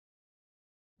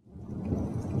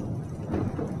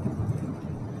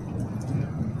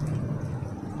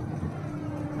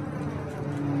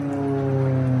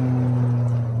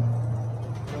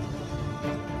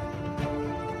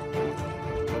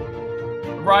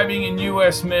arriving in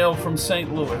U.S. mail from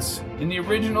St. Louis in the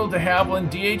original de Havilland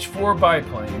DH-4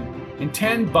 biplane and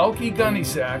 10 bulky gunny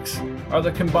sacks are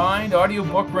the combined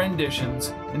audiobook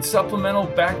renditions and supplemental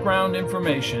background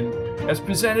information as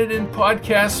presented in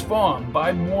podcast form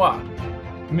by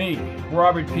me,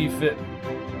 Robert P. Fitton.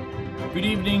 Good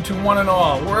evening to one and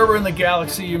all, wherever in the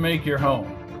galaxy you make your home.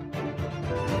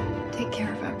 Take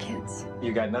care of our kids.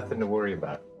 You got nothing to worry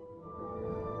about.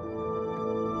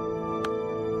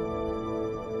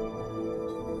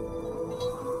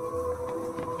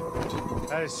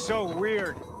 That is so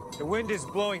weird. The wind is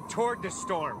blowing toward the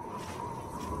storm.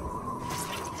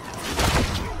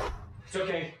 It's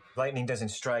okay. Lightning doesn't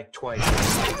strike twice.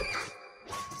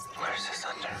 Where's the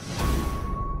thunder?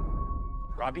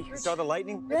 Robbie, you saw the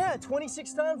lightning? Yeah,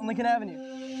 26 times on Lincoln Avenue.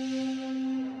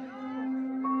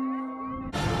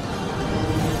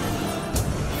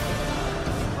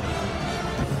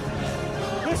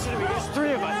 Listen to me, there's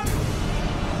 3 of us.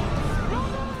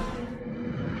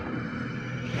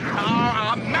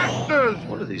 Our masters!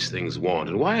 What do these things want,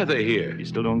 and why are they here? You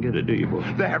still don't get it, do you, boy?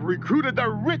 They have recruited the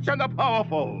rich and the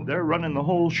powerful. They're running the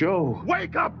whole show.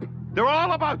 Wake up! They're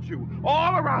all about you,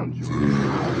 all around you.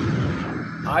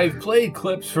 I've played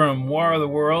clips from War of the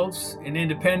Worlds and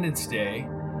Independence Day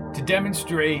to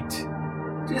demonstrate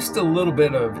just a little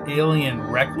bit of alien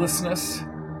recklessness.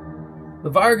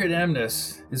 The Vargut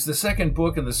Emnas is the second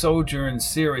book in the Sojourn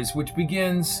series, which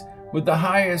begins with the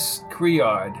highest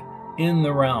Creod in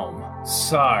the realm,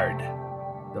 Sard,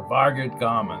 the Vargut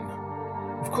Gaman.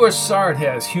 Of course, Sard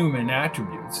has human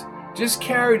attributes, just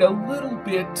carried a little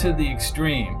bit to the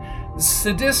extreme.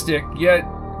 Sadistic, yet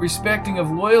respecting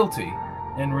of loyalty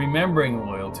and remembering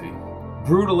loyalty.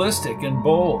 Brutalistic and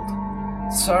bold.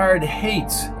 Sard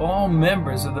hates all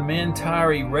members of the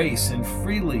Mantari race and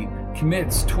freely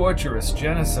commits torturous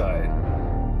genocide.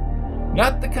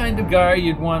 Not the kind of guy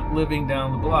you'd want living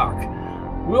down the block.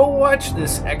 We'll watch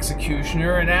this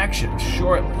executioner in action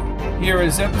shortly. Here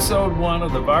is episode 1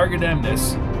 of the Vargut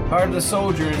Emnas, part of the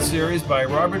Sojourn series by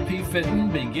Robert P. Fitton,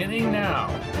 beginning now.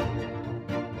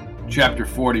 Chapter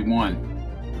 41.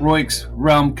 Royk's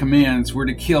realm commands were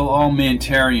to kill all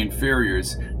Mantari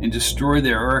inferiors and destroy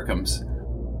their Urkhams.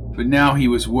 But now he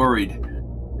was worried.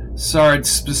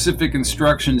 Sard's specific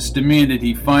instructions demanded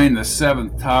he find the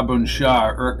 7th Tabun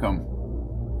Shah Urkham.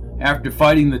 After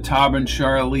fighting the Tabun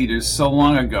Shah leaders so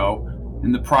long ago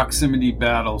in the proximity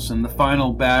battles and the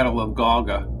final battle of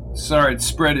Golga, Sard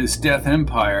spread his death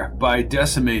empire by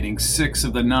decimating 6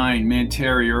 of the 9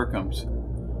 Mantari Urkhams.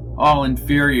 All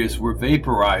inferiors were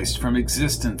vaporized from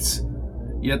existence,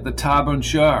 yet the Tabun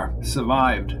Shah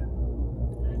survived.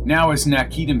 Now his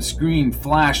Nakitam screen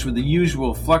flashed with the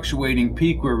usual fluctuating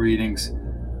Piqua readings,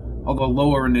 although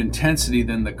lower in intensity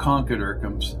than the conquered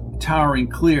Urkhams. Towering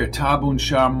clear Tabun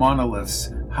Shah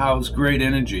monoliths house great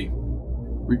energy.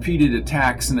 Repeated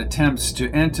attacks and attempts to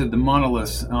enter the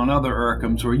monoliths on other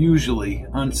Urkhams were usually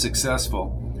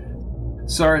unsuccessful.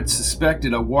 Sard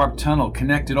suspected a warp tunnel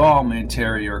connected all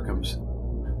Mantari Urkhams.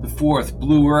 The 4th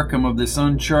blue Urkham of this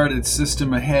uncharted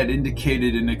system ahead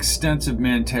indicated an extensive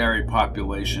Mantari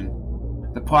population.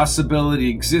 The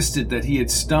possibility existed that he had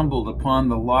stumbled upon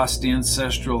the lost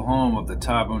ancestral home of the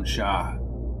Tabun Shah.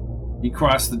 He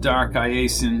crossed the dark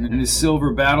Iasin in his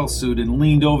silver battlesuit and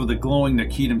leaned over the glowing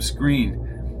Nakitam screen.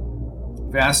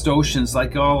 Vast oceans,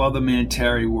 like all other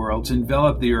Mantari worlds,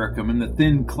 enveloped the Urkham, and the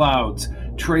thin clouds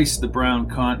traced the brown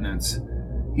continents.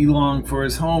 He longed for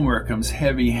his home Urkham's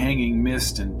heavy hanging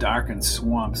mist and darkened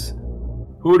swamps.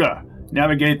 Huda,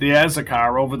 navigate the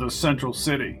Azakar over the central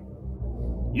city.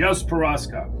 Yes,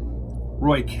 Paraska.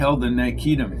 Royk held the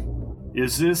Nakitam.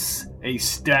 Is this a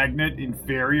stagnant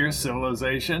inferior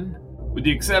civilization? With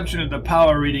the exception of the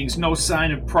power readings, no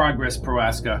sign of progress,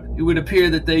 Paraska. It would appear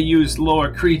that they used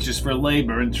lower creatures for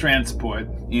labor and transport,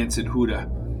 answered Huda.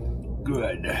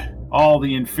 Good. All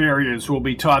the inferiors will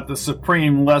be taught the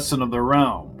supreme lesson of the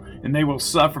realm, and they will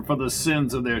suffer for the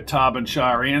sins of their Tabun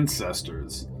Shah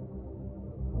ancestors.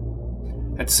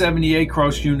 At 78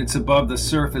 cross units above the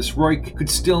surface, Royk could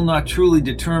still not truly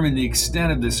determine the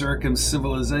extent of this Urkham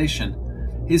civilization.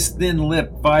 His thin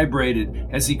lip vibrated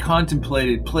as he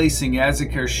contemplated placing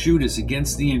Azakar shooters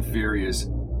against the inferiors.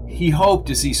 He hoped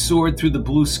as he soared through the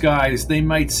blue skies they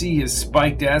might see his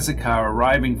spiked Azakar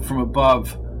arriving from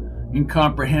above.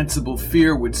 Incomprehensible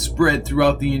fear would spread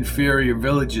throughout the inferior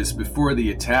villages before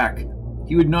the attack.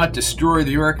 He would not destroy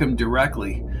the Urkham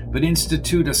directly, but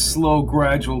institute a slow,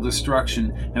 gradual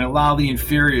destruction and allow the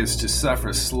inferiors to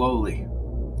suffer slowly.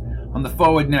 On the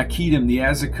forward Nakitam, the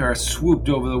Azakar swooped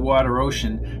over the water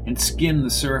ocean and skimmed the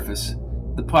surface.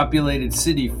 The populated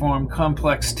city formed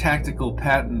complex tactical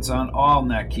patterns on all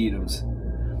Nakitams.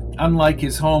 Unlike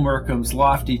his home Urkham's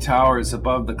lofty towers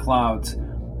above the clouds,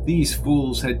 these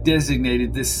fools had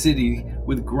designated this city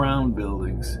with ground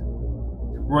buildings.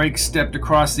 Roik stepped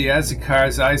across the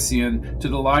Azakar's Iceon to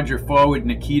the larger forward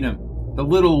Nakitum. The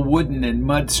little wooden and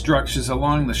mud structures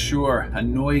along the shore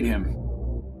annoyed him.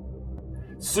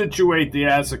 Situate the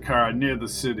Azakar near the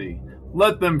city.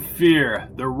 Let them fear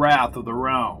the wrath of the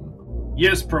realm.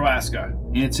 Yes, Proaska,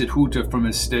 answered Huta from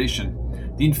his station.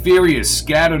 The inferiors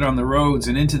scattered on the roads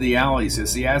and into the alleys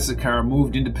as the Azakar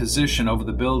moved into position over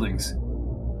the buildings.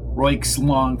 Roik's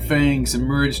long fangs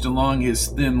emerged along his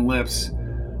thin lips.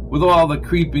 With all the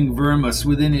creeping vermis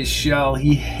within his shell,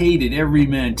 he hated every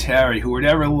Mantari who had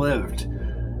ever lived.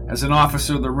 As an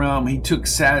officer of the realm, he took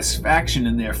satisfaction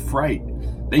in their fright.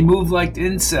 They moved like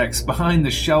insects behind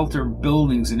the shelter of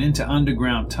buildings and into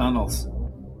underground tunnels.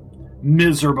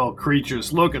 Miserable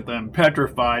creatures, look at them,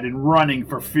 petrified and running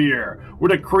for fear.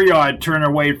 Would a Creod turn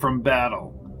away from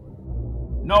battle?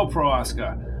 No,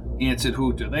 Proaska, answered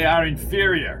Huta. They are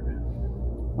inferior.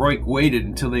 Roik waited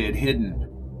until they had hidden.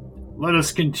 Let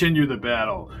us continue the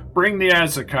battle. Bring the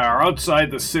Azakar outside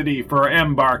the city for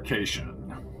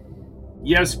embarkation.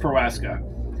 Yes, Proaska.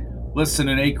 Less than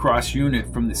an 8-cross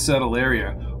unit from the settled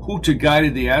area, Huta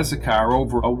guided the Azakar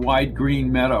over a wide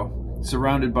green meadow,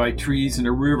 surrounded by trees and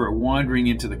a river wandering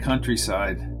into the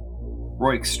countryside.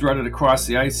 Roik strutted across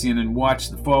the Iceon and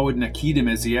watched the forward Nakitum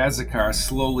as the Azakar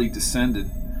slowly descended.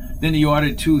 Then he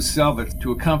ordered 2 Selvets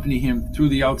to accompany him through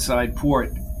the outside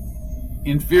port.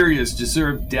 Inferiors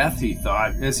deserved death, he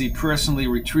thought, as he personally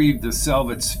retrieved the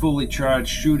Selvets' fully charged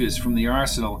shooters from the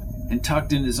arsenal and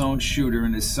tucked in his own shooter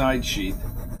in his side sheath.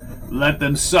 Let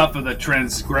them suffer the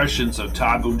transgressions of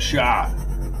Tabun Shah.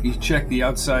 He checked the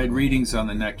outside readings on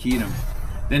the Nakitum.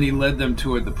 Then he led them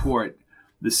toward the port.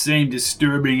 The same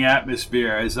disturbing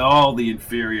atmosphere as all the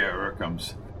inferior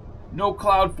Urkhams. No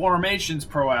cloud formations,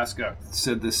 Proaska,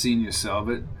 said the senior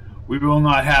Selvet. We will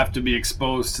not have to be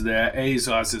exposed to their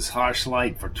Azor's harsh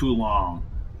light for too long.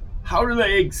 How do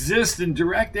they exist in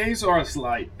direct Azor's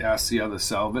light? Asked the other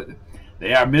Selvet.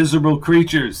 They are miserable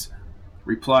creatures,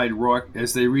 replied Rourke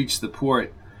as they reached the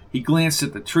port. He glanced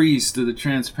at the trees through the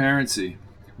transparency.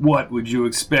 What would you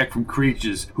expect from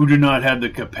creatures who do not have the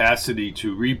capacity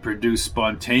to reproduce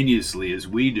spontaneously as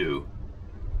we do?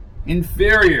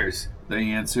 Inferiors, they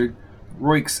answered.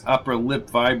 Rourke's upper lip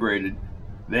vibrated.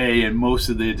 They and most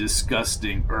of their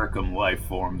disgusting Urkham life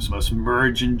forms must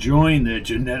merge and join their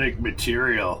genetic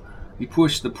material. He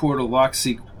pushed the portal lock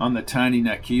seat on the tiny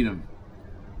Nakitum.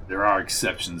 There are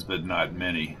exceptions, but not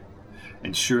many.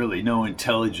 And surely no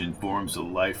intelligent forms of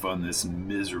life on this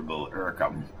miserable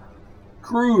Urkham.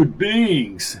 Crude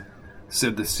beings,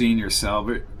 said the senior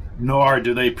Salvert. Nor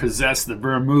do they possess the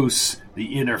vermoose,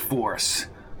 the inner force.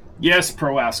 Yes,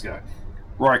 Proaska.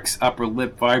 Rourke's upper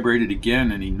lip vibrated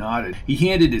again, and he nodded. He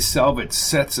handed his Salvert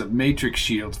sets of matrix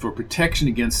shields for protection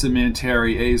against the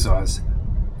Mantari Azors.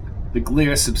 The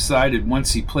glare subsided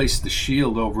once he placed the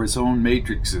shield over his own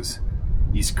matrices.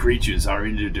 These creatures are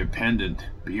interdependent,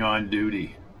 beyond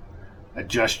duty.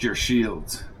 Adjust your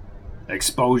shields.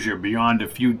 Exposure beyond a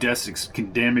few decics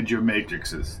can damage your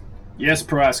matrices. Yes,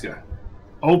 Proaska.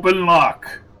 Open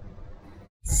lock.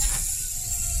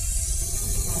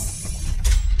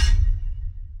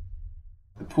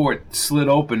 The port slid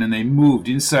open and they moved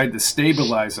inside the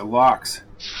stabilizer locks.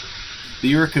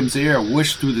 The Urkham's air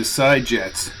whooshed through the side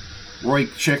jets.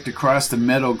 Roik checked across the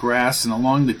meadow grass and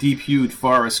along the deep-hued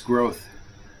forest growth.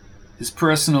 His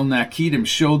personal Nakitum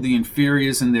showed the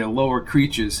inferiors and their lower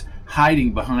creatures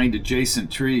hiding behind adjacent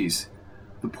trees.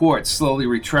 The port slowly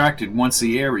retracted once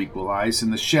the air equalized,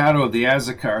 and the shadow of the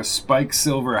Azakar's spiked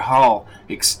silver hull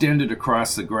extended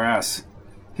across the grass.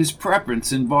 His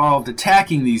preference involved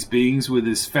attacking these beings with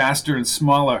his faster and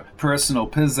smaller personal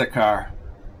Pizakar,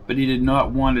 but he did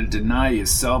not want to deny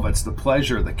his Selvets the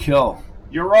pleasure of the kill.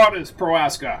 Your orders,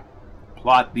 Proaska.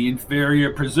 Plot the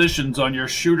inferior positions on your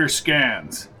shooter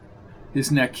scans. His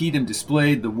Nakitum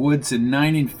displayed the woods and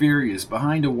 9 inferiors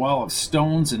behind a wall of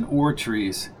stones and ore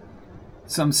trees.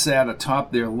 Some sat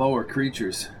atop their lower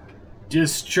creatures.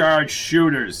 Discharge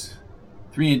shooters.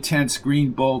 3 intense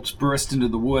green bolts burst into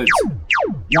the woods.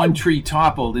 1 tree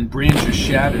toppled and branches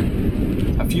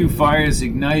shattered. A few fires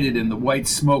ignited and the white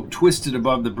smoke twisted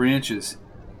above the branches.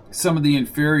 Some of the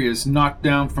inferiors, knocked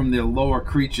down from their lower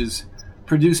creatures,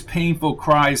 produced painful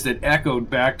cries that echoed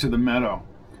back to the meadow.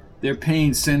 Their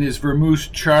pain sent his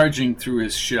vermouth charging through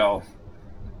his shell.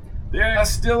 They are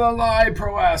still alive,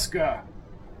 Proaska.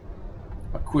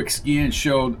 A quick scan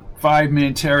showed 5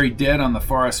 Mantari dead on the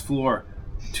forest floor.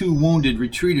 2 wounded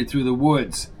retreated through the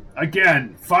woods.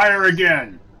 Again! Fire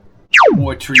again!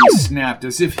 More trees snapped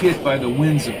as if hit by the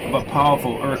winds of a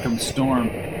powerful Urkham storm.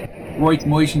 Roik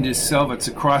motioned his selvets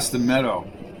across the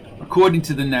meadow. According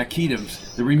to the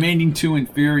Nakitams, the remaining 2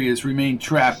 inferiors remained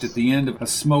trapped at the end of a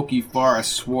smoky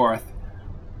forest swath.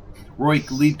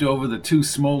 Roik leaped over the 2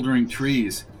 smoldering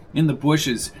trees. In the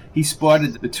bushes, he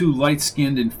spotted the 2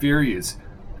 light-skinned inferiors,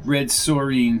 red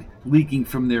saurine leaking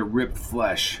from their ripped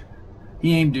flesh.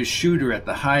 He aimed his shooter at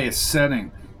the highest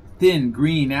setting. Thin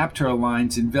green aptar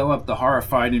lines enveloped the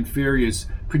horrified inferiors,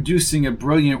 producing a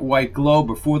brilliant white glow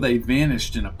before they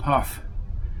vanished in a puff.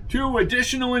 2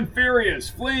 additional inferiors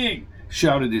fleeing,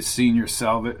 shouted his senior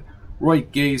salvet.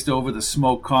 Roik gazed over the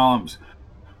smoke columns.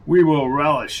 We will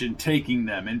relish in taking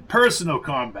them in personal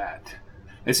combat.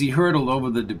 As he hurtled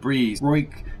over the debris,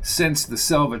 Roik sensed the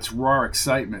salvet's raw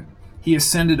excitement. He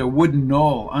ascended a wooden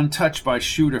knoll, untouched by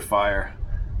shooter fire.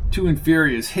 2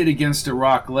 inferiors hit against a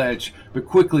rock ledge, but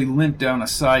quickly limped down a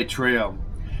side trail.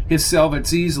 His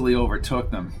salvets easily overtook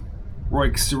them.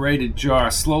 Roik's serrated jaw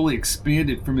slowly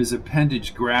expanded from his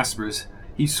appendage graspers.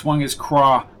 He swung his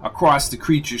craw across the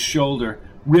creature's shoulder,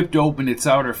 ripped open its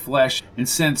outer flesh, and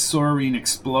sent saurine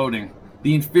exploding.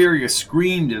 The inferior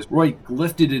screamed as Roik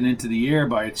lifted it into the air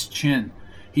by its chin.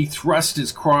 He thrust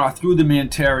his craw through the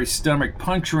Mantari's stomach,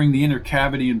 puncturing the inner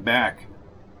cavity and back.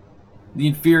 The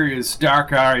inferior's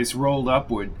dark eyes rolled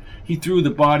upward. He threw the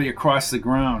body across the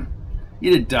ground.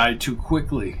 It had died too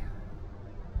quickly.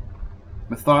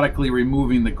 Methodically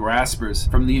removing the graspers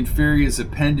from the inferior's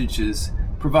appendages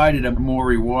provided a more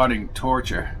rewarding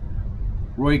torture.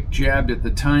 Roik jabbed at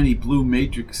the tiny blue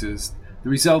matrices. The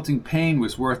resulting pain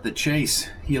was worth the chase.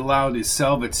 He allowed his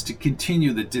salvets to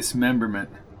continue the dismemberment.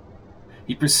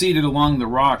 He proceeded along the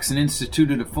rocks and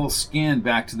instituted a full scan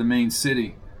back to the main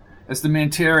city. As the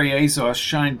Mantari Azos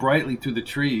shined brightly through the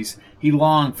trees, he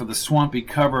longed for the swampy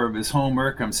cover of his home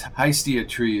Urkham's Hystia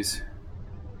trees.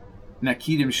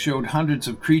 Nakitam showed hundreds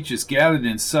of creatures gathered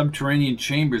in subterranean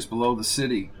chambers below the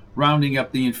city, rounding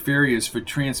up the inferiors for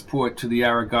transport to the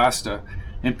Aragasta,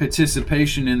 and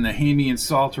participation in the Hamian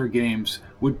Salter Games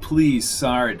would please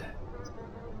Sard.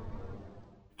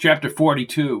 Chapter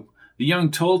 42. The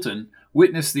young Tolton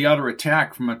witnessed the utter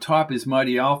attack from atop his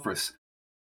mighty Alphras.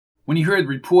 When he heard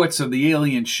reports of the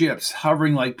alien ships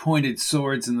hovering like pointed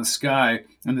swords in the sky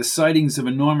and the sightings of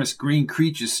enormous green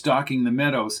creatures stalking the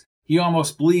meadows, he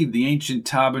almost believed the ancient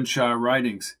Tabanshah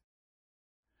writings.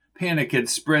 Panic had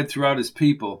spread throughout his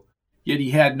people, yet he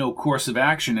had no course of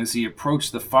action as he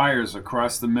approached the fires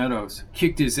across the meadows,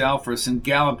 kicked his Alphras, and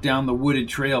galloped down the wooded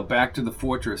trail back to the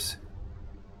fortress.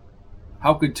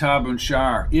 How could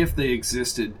Tabanshah, if they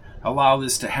existed, allow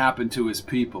this to happen to his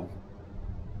people?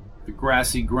 The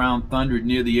grassy ground thundered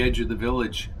near the edge of the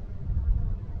village.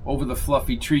 Over the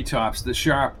fluffy treetops, the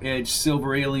sharp-edged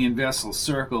silver alien vessel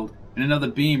circled, and another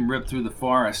beam ripped through the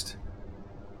forest.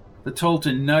 The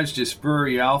Tolton nudged his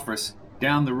furry Alphras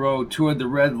down the road toward the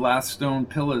red lathstone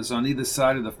pillars on either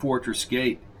side of the fortress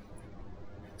gate.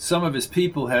 Some of his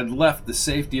people had left the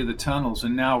safety of the tunnels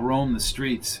and now roamed the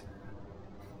streets.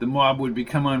 The mob would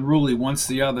become unruly once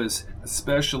the others,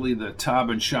 especially the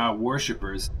Tabanshah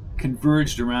worshippers,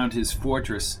 converged around his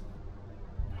fortress.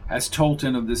 As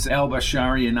Tolton of this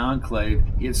Al-Basharian enclave,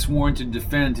 he had sworn to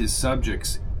defend his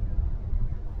subjects.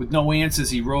 With no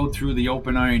answers, he rode through the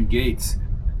open iron gates.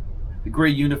 The gray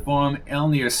uniformed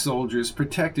Elnir soldiers,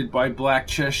 protected by black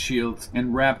chest shields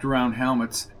and wrapped around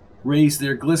helmets, raised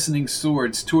their glistening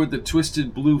swords toward the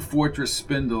twisted blue fortress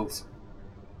spindles.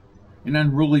 An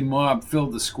unruly mob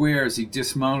filled the square as he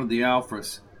dismounted the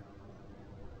Alphras.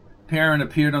 Perrin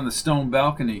appeared on the stone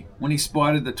balcony. When he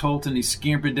spotted the Tolton, he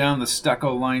scampered down the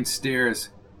stucco-lined stairs.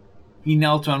 He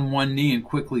knelt on one knee and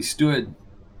quickly stood.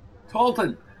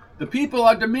 "Tolton, the people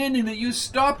are demanding that you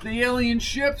stop the alien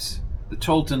ships." The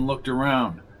Tolton looked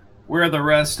around. "Where are the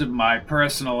rest of my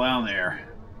personal Elnir?"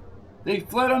 "They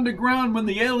fled underground when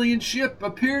the alien ship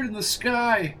appeared in the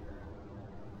sky."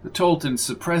 The Tolton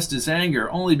suppressed his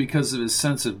anger only because of his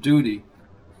sense of duty.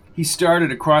 He started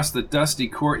across the dusty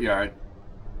courtyard.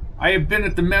 "I have been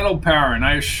at the metal power, and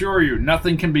I assure you,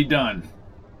 nothing can be done."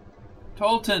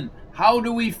 "Tolton, how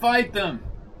do we fight them?"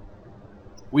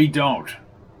 "We don't."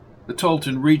 The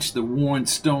Tolton reached the worn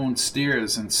stone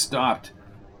stairs and stopped.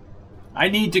 "I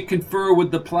need to confer with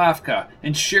the Plafka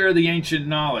and share the ancient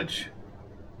knowledge."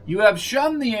 "You have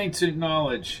shunned the ancient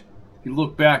knowledge." He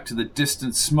looked back to the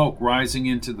distant smoke rising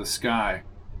into the sky.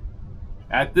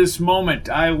 "At this moment,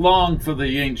 I long for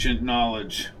the ancient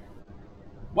knowledge."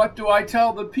 "What do I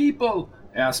tell the people?"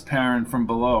 asked Perrin from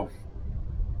below.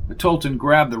 The Tolton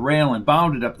grabbed the rail and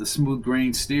bounded up the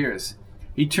smooth-grained stairs.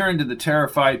 He turned to the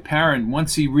terrified Perrin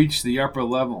once he reached the upper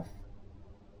level.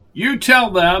 You tell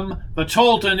them the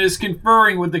Tolton is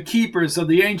conferring with the keepers of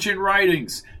the ancient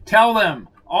writings. Tell them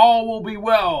all will be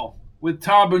well with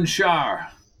Tabun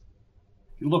Shar.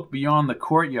 He looked beyond the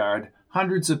courtyard.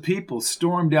 Hundreds of people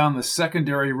stormed down the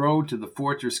secondary road to the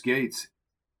fortress gates.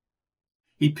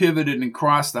 He pivoted and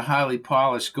crossed the highly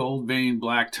polished gold-veined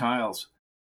black tiles.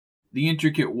 The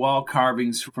intricate wall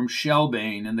carvings from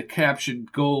Shellbane and the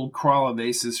captured gold crawler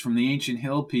vases from the ancient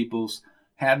hill peoples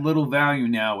had little value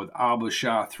now with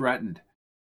Al-Bashar threatened.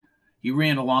 He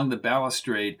ran along the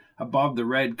balustrade above the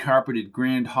red-carpeted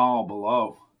grand hall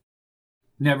below.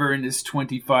 Never in his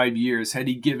 25 years had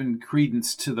he given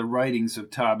credence to the writings of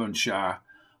Tabun Shah.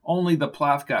 Only the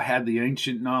Plafka had the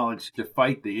ancient knowledge to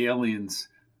fight the aliens.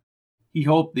 He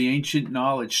hoped the ancient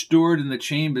knowledge stored in the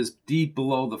chambers deep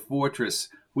below the fortress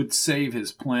would save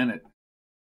his planet.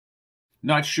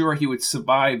 Not sure he would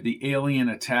survive the alien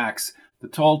attacks, the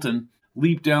Tolton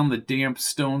leaped down the damp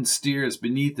stone stairs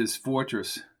beneath his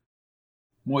fortress.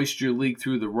 Moisture leaked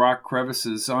through the rock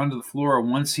crevices onto the floor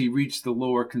once he reached the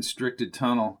lower constricted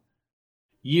tunnel.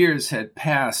 Years had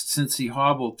passed since he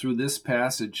hobbled through this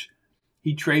passage.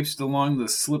 He traipsed along the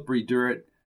slippery dirt.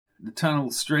 The tunnel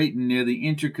straightened near the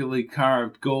intricately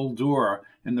carved gold door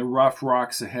and the rough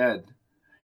rocks ahead.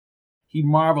 He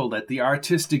marveled at the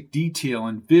artistic detail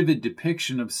and vivid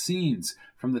depiction of scenes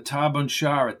from the Tabun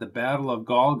Shah at the Battle of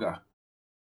Golga.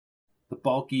 The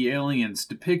bulky aliens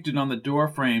depicted on the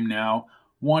doorframe now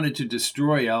wanted to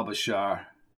destroy Al-Bashar.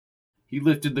 He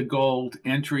lifted the gold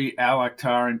entry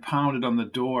alactar and pounded on the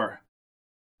door.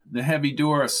 The heavy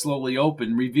door slowly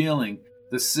opened, revealing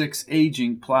the 6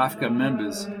 aging Plafka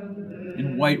members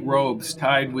in white robes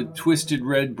tied with twisted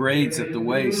red braids at the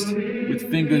waist. With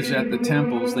fingers at the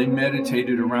temples, they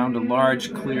meditated around a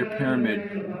large clear pyramid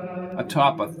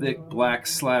atop a thick black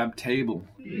slab table.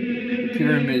 The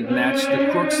pyramid matched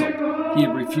the cruxel he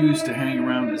had refused to hang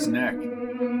around his neck.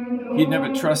 He had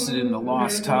never trusted in the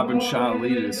lost Tabun Shah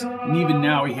leaders, and even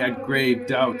now he had grave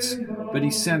doubts, but he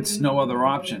sensed no other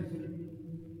option.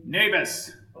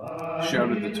 "Navis!"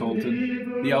 shouted the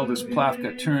Tolton. The eldest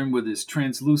Plafka turned with his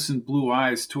translucent blue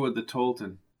eyes toward the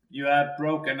Tolton. "You have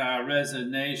broken our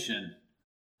resignation."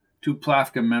 2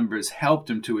 Plafka members helped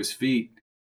him to his feet.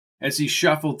 As he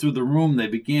shuffled through the room, they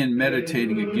began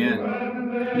meditating again.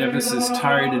 Nevis's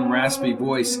tired and raspy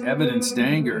voice evidenced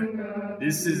anger.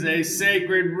 "This is a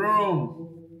sacred room.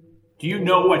 Do you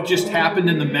know what just happened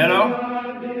in the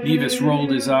meadow?" Nevis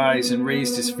rolled his eyes and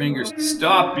raised his fingers.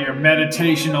 "Stop your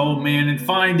meditation, old man, and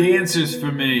find answers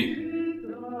for me."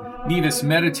 Nevis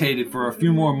meditated for a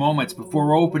few more moments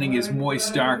before opening his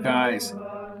moist, dark eyes.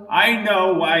 "I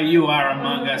know why you are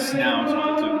among us now,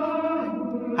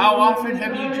 Tolton. How often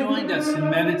have you joined us in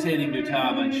meditating to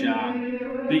Tabun Shah?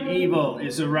 The evil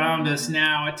is around us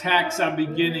now. Attacks are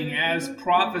beginning as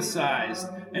prophesied.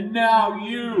 And now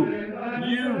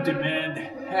you demand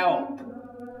help.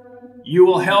 You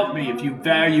will help me if you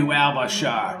value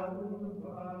Al-Bashar."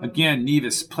 Again,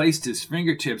 Nevis placed his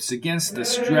fingertips against the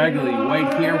straggly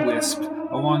white hair wisp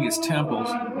along his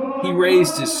temples. He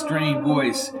raised his strained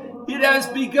voice. "It has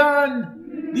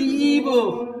begun! The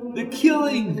evil, the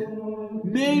killing,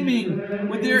 maiming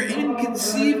with their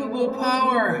inconceivable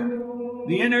power.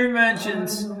 The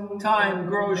interventions, time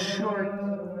grows short.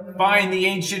 Find the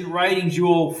ancient writings, you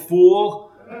old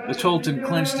fool." The Tolton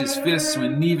clenched his fists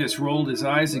when Nevis rolled his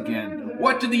eyes again.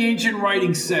 "What do the ancient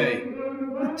writings say?"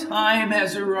 "The time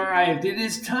has arrived. It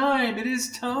is time. It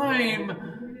is time."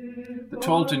 The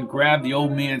Tolton grabbed the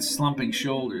old man's slumping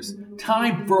shoulders.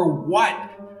 "Time for what?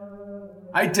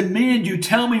 I demand you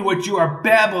tell me what you are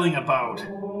babbling about."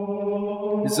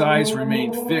 His eyes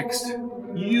remained fixed.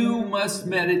 "You must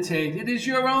meditate. It is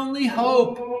your only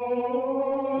hope."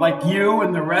 "Like you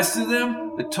and the rest of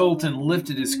them?" The Tolton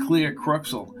lifted his clear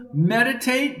cruxel.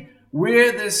 "Meditate?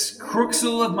 Wear this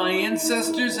cruxel of my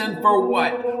ancestors, and for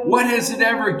what? What has it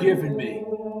ever given me?"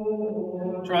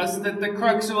 "Trust that the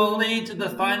cruxel will lead to the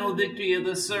final victory of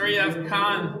the Suryaf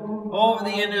Khan over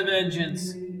the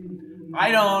interventions."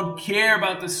 "I don't care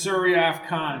about the Suryaf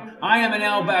Khan. I am an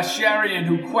Al-Basharian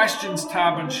who questions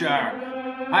Tabun Shah.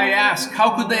 I ask, how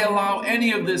could they allow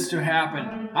any of this to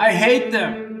happen? I hate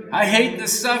them. I hate the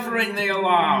suffering they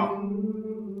allow."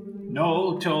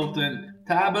 "No, Tolton.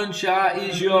 Tabun Shah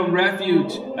is your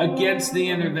refuge against the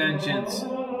interventions."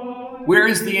 "Where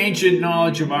is the ancient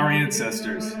knowledge of our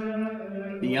ancestors?"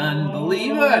 "The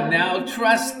unbeliever now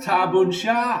trusts Tabun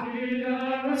Shah."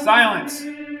 "Silence!"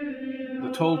 The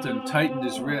Tolton tightened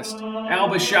his wrist.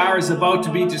 "Al-Bashar is about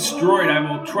to be destroyed. I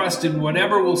will trust in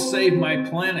whatever will save my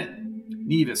planet."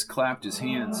 Nevis clapped his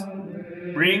hands.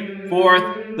 "Bring forth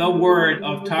the word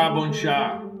of Tabun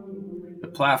Shah." The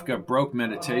Plafka broke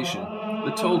meditation.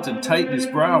 The Tolton tightened his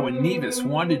brow when Nevis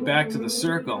wandered back to the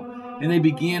circle, and they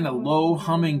began a low,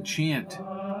 humming chant.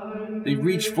 They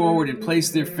reached forward and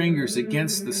placed their fingers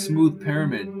against the smooth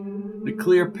pyramid. The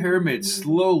clear pyramid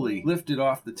slowly lifted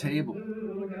off the table.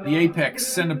 The apex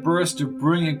sent a burst of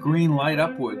brilliant green light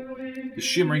upward. The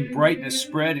shimmering brightness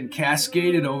spread and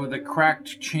cascaded over the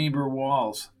cracked chamber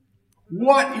walls.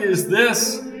 "What is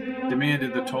this?"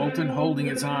 demanded the Tolton, holding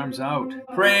his arms out.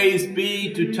 "Praise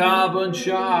be to Tabun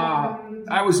Shah.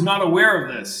 I was not aware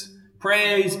of this.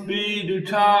 Praise be to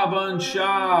Tabun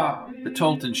Shah." The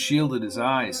Tolton shielded his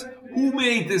eyes. "Who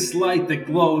made this light that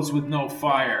glows with no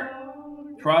fire?"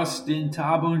 "Trust in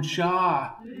Tabun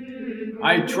Shah."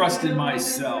 "I trust in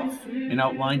myself." An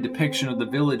outline depiction of the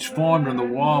village formed on the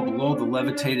wall below the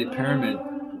levitated pyramid.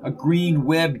 A green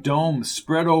webbed dome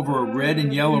spread over a red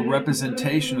and yellow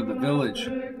representation of the village.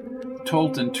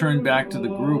 Tolton turned back to the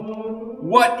group.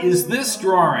 "What is this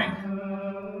drawing?"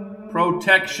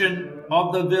 "Protection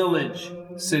of the village,"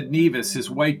 said Nevis, his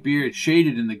white beard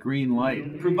shaded in the green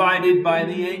light. "Provided by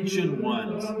the Ancient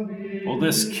Ones." "Well,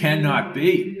 this cannot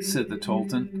be," said the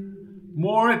Tolton.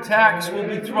 "More attacks will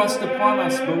be thrust upon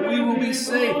us, but we will be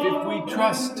safe if we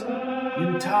trust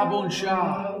in Tabun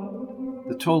Shah."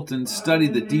 The Tolton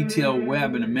studied the detailed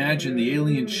web and imagined the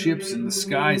alien ships in the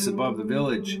skies above the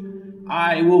village.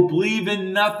 "I will believe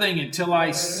in nothing until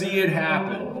I see it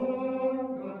happen."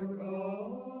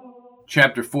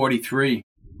 Chapter 43.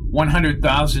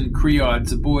 100,000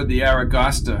 Creods aboard the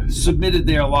Aragosta submitted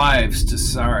their lives to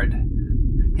Sard.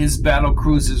 His battle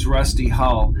cruiser's rusty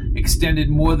hull extended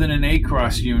more than an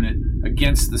A-cross unit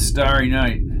against the starry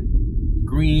night.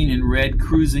 Green and red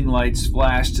cruising lights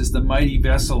flashed as the mighty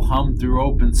vessel hummed through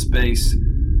open space.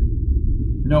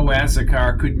 No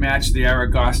Azakar could match the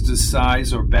Aragosta's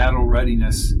size or battle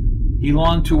readiness. He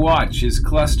longed to watch his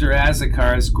cluster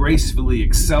Azakars gracefully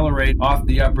accelerate off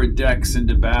the upper decks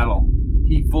into battle.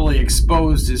 He fully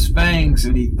exposed his fangs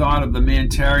and he thought of the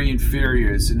Mantari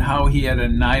inferiors and how he had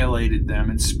annihilated them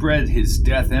and spread his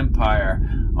death empire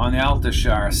on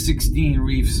Altashar 16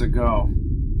 reefs ago.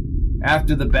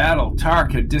 After the battle,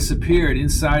 Tark had disappeared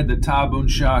inside the Tabun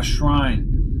Shah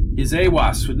shrine. His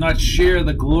Awas would not share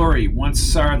the glory once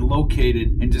Sard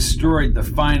located and destroyed the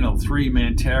final 3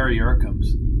 Mantari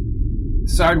Urkums.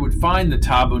 Sard would find the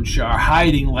Tabun Shah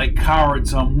hiding like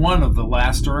cowards on one of the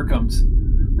last Urkums.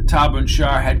 The Tabun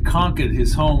Shah had conquered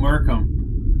his home Urkum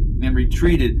and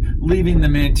retreated, leaving the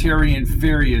Mantari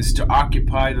inferiors to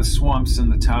occupy the swamps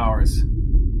and the towers.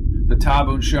 The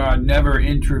Tabun Shah never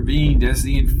intervened as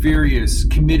the inferiors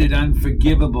committed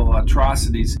unforgivable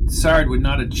atrocities. Sard would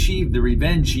not achieve the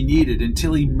revenge he needed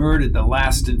until he murdered the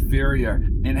last inferior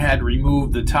and had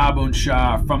removed the Tabun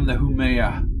Shah from the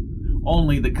Humea.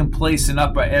 Only the complacent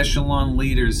upper echelon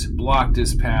leaders blocked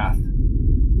his path.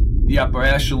 The upper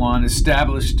echelon,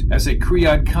 established as a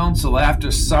Creod council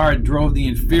after Sard drove the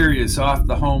inferiors off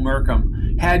the home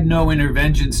Urkum, had no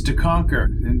interventions to conquer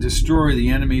and destroy the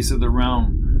enemies of the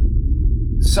realm.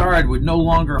 Sard would no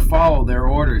longer follow their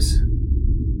orders.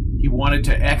 He wanted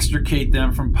to extricate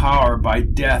them from power by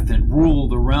death and rule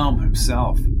the realm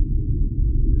himself.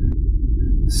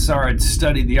 Sard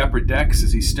studied the upper decks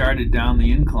as he started down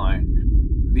the incline.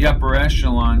 The upper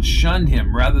echelon shunned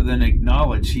him rather than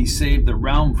acknowledge he saved the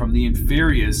realm from the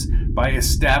inferiors by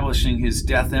establishing his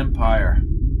death empire.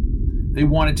 They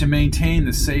wanted to maintain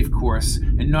the safe course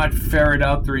and not ferret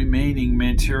out the remaining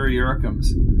Mantari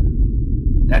Urkums.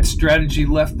 That strategy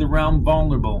left the realm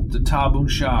vulnerable to Tabun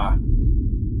Shah.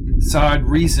 Sard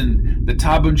reasoned the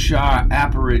Tabun Shah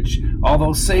appareage,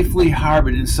 although safely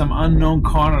harbored in some unknown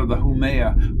corner of the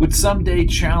Humea, would someday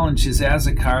challenge his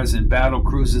Azakars and battle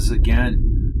cruisers again.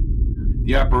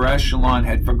 The upper echelon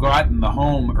had forgotten the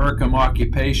home Urkum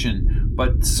occupation,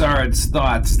 but Sard's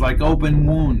thoughts, like open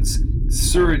wounds,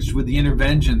 surged with the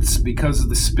interventions because of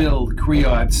the spilled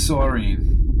Creod saurine.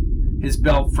 His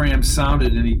belt frame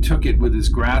sounded and he took it with his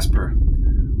grasper.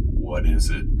 "What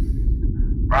is it?"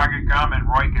 Vargut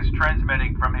Emnas is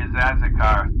transmitting from his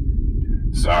Azakar.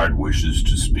 "Sard wishes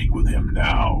to speak with him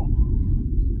now."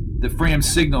 The frame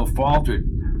signal faltered.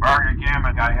 "Vargut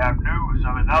Emnas, I have news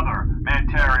of another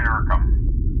Mantari Urkum."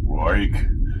 "Roik,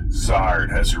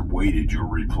 Sard has awaited your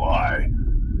reply.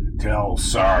 Tell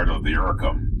Sard of the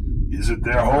Urkum. Is it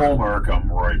their home Urkum,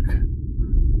 Roik?"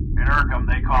 "An Urkum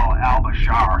they call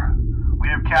Al-Bashar. We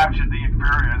have captured the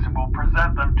inferiors and will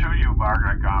present them to you,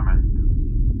 Vargut Emnas."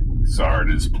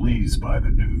 "Sard is pleased by the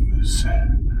news.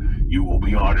 You will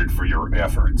be honored for your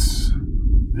efforts.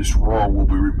 This roar will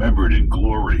be remembered in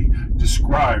glory.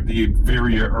 Describe the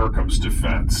inferior Urkum's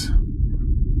defense."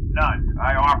 None.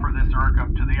 I offer this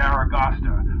Urkum to the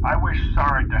Aragasta. I wish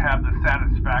Sard to have the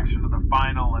satisfaction of the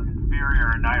final and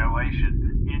inferior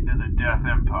annihilation into the Death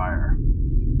Empire.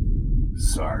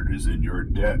 Sard is in your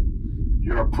debt.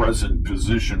 Your present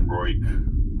position, Roik.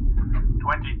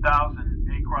 20,000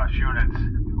 A-Cross units.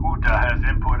 Huta has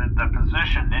inputted the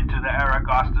position into the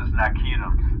Aragasta's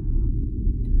Nakidums.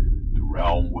 The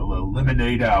realm will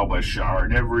eliminate Albashar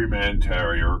and every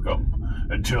Mantari Urkum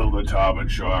until the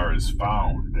Tabashar is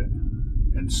found,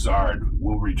 and Sard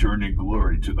will return in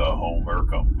glory to the home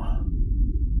Urkum.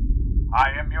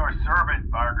 I am your servant,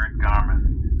 Vargut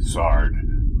Emnas. Sard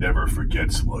never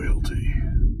forgets loyalty.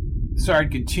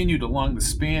 Sard continued along the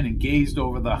span and gazed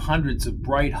over the hundreds of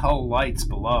bright hull lights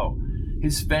below.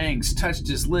 His fangs touched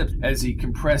his lips as he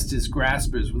compressed his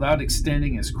graspers without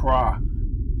extending his craw.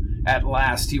 At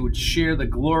last he would share the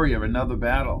glory of another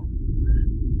battle.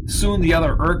 Soon the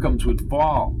other Urkums would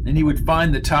fall, and he would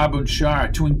find the Tabun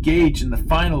Shar to engage in the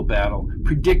final battle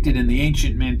predicted in the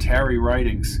ancient Mantari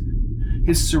writings.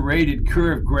 His serrated,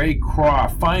 curved gray craw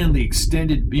finally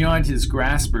extended beyond his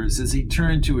graspers as he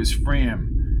turned to his fram.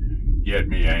 Get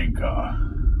me Anka.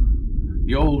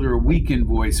 The older, weakened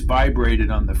voice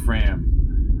vibrated on the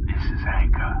fram. This is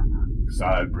Anka.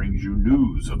 Sard brings you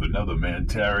news of another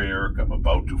Mantari Urkum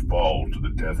about to fall to the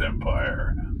Death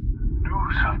Empire.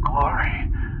 News of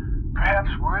glory. Perhaps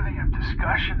worthy of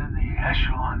discussion in the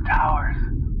Echelon Towers.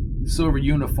 Silver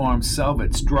uniformed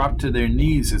Selvets dropped to their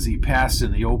knees as he passed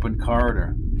in the open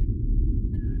corridor.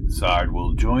 Sard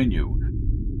will join you.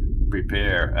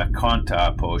 Prepare a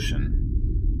Konta potion.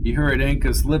 He heard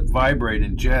Anka's lip vibrate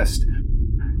in jest.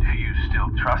 Do you still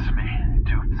trust me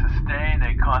to sustain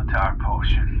a Konta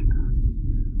potion?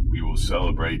 We will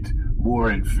celebrate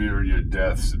more inferior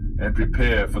deaths and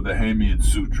prepare for the Hamian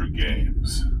Sutra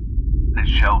Games. It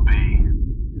shall be.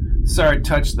 Sard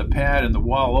touched the pad and the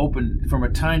wall opened from a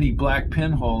tiny black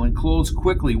pinhole and closed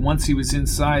quickly once he was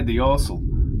inside the ulsul.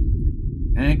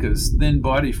 Anka's thin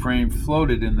body frame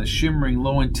floated in the shimmering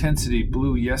low-intensity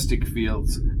blue Yestic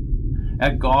fields.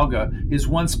 At Galga, his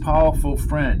once powerful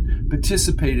friend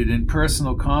participated in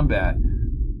personal combat.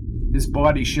 His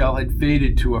body shell had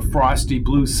faded to a frosty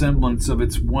blue semblance of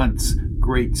its once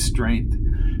great strength.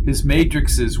 His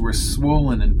matrices were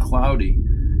swollen and cloudy.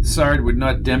 Sard would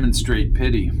not demonstrate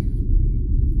pity.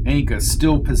 Anka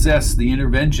still possessed the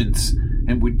interventions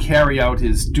and would carry out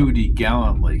his duty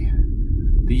gallantly.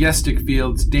 The Yestic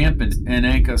fields dampened and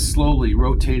Anka slowly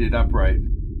rotated upright.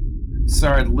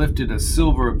 Sard lifted a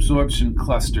silver absorption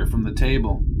cluster from the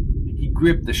table. He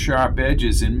gripped the sharp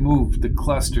edges and moved the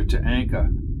cluster to Anka.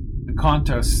 The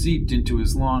Konta seeped into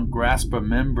his long grasper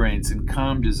membranes and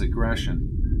calmed his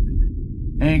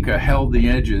aggression. Anka held the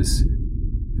edges.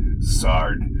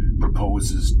 Sard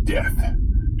proposes death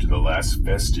to the last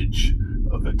vestige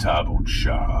of the Tabun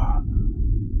Shah.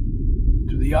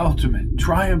 To the ultimate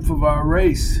triumph of our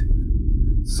race.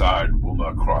 Sard will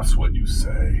not cross what you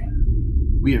say.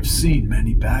 We have seen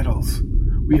many battles.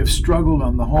 We have struggled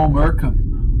on the home Urkum,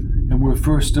 and were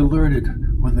first alerted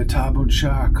when the Tabun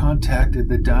Shah contacted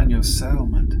the Danyo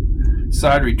settlement.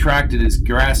 Sard retracted his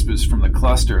graspers from the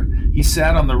cluster. He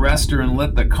sat on the rester and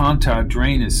let the Konta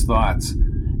drain his thoughts.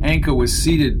 Anka was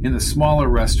seated in the smaller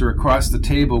rester across the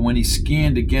table when he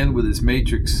scanned again with his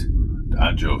matrix.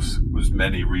 Danjos was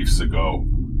many reefs ago.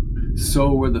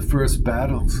 So were the first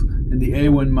battles in the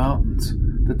Awen Mountains.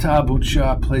 The Tabun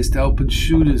Shah placed Alpin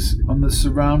shooters on the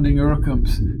surrounding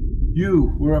Urkums.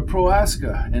 You were a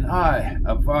Proaska, and I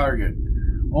a Vargut.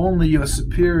 Only your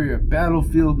superior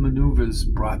battlefield maneuvers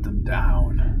brought them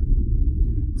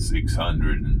down.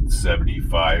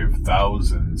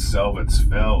 675,000 Selvets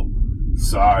fell.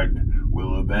 Sard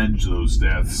will avenge those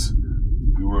deaths.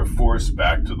 We were forced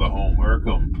back to the home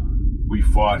Urkum. We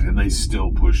fought and they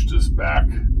still pushed us back.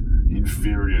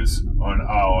 Inferiors on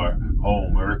our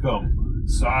home Urkum.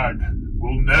 Sard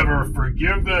will never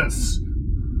forgive this.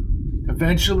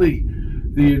 Eventually,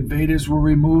 the invaders were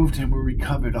removed and we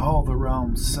recovered all the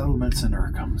realm's settlements and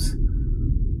Urkums.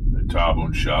 The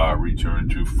Tabun Shah returned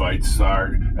to fight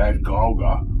Sard at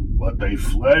Galga, but they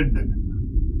fled.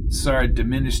 Sard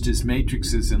diminished his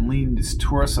matrices and leaned his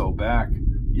torso back.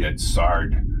 Yet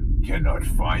Sard cannot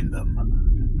find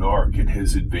them, nor can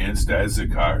his advanced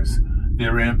Azakars.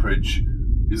 Their amperage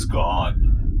is gone.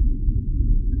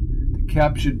 The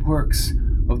captured works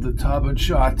of the Tabun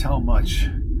Shah tell much.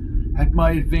 At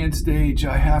my advanced age,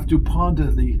 I have to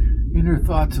ponder the inner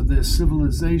thoughts of their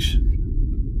civilization.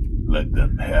 Let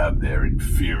them have their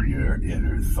inferior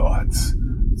inner thoughts.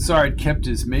 Sard kept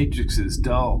his matrices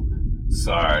dull.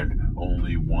 Sard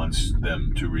only wants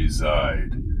them to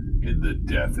reside in the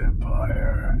Death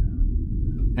Empire.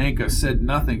 Anka said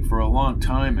nothing for a long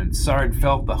time, and Sard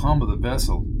felt the hum of the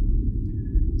vessel.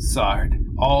 Sard,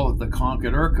 all of the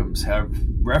conquered Urkhams have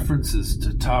references to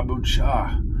Tabun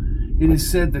Shah. It is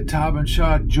said that Tabun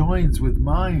Shah joins with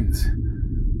mines.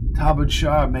 Tabun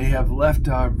Shah may have left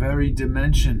our very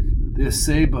dimension. Their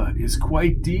Saba is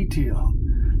quite detailed.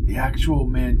 The actual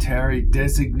Mantari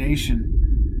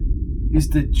designation is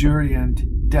the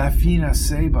Jurian Dafina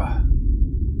Saba,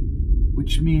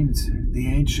 which means the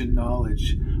ancient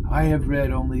knowledge. I have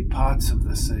read only parts of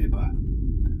the Saba.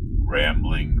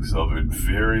 Ramblings of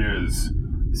inferiors,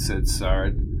 said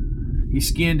Sard. He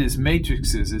scanned his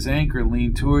matrices as Anchor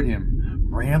leaned toward him.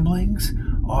 Ramblings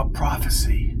or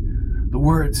prophecy? The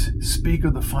words speak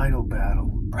of the final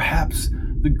battle, perhaps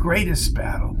the greatest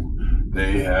battle.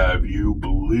 They have you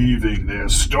believing their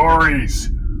stories.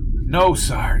 No,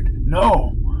 Sard,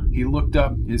 no. He looked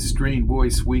up, his strained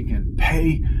voice weakened.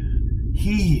 Pay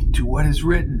heed to what is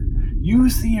written.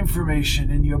 Use the information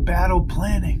in your battle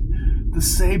planning. The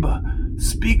Saba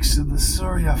speaks of the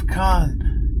Suryav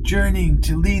Khan journeying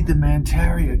to lead the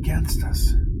Mantari against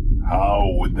us. How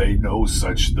would they know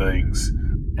such things?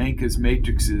 Anka's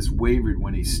matrices wavered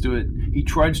when he stood. He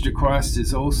trudged across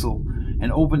his ossel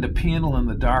and opened a panel in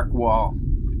the dark wall.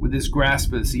 With his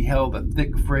graspers, he held a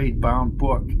thick, frayed-bound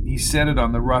book. He set it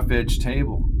on the rough-edged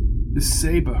table. The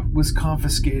Saba was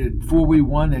confiscated before we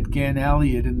won at Gan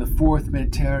Aliad in the 4th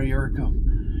Mantari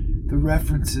Urkham. The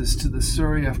references to the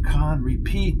Suryav Khan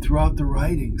repeat throughout the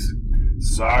writings.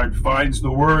 Sard finds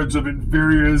the words of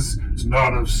inferiors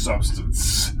not of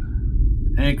substance.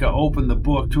 Anka opened the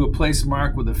book to a place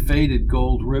marked with a faded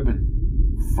gold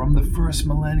ribbon. From the 1st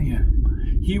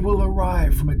millennium, he will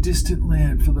arrive from a distant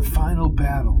land for the final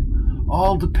battle.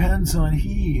 All depends on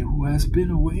he who has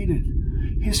been awaited.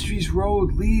 History's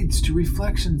road leads to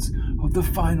reflections of the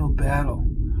final battle.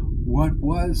 What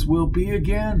was will be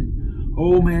again.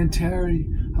 O Mantari,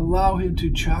 allow him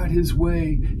to chart his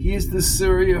way. He is the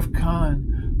Suryav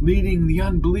Khan, leading the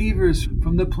unbelievers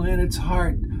from the planet's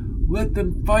heart. Let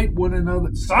them fight one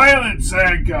another. Silence,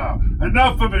 Anka!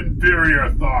 Enough of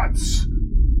inferior thoughts!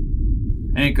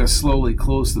 Anka slowly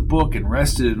closed the book and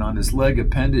rested it on his leg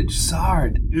appendage.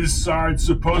 Sard! Is Sard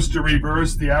supposed to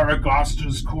reverse the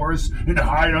Aragosta's course and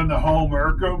hide on the home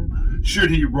Urkham?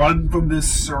 Should he run from this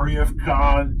Suryav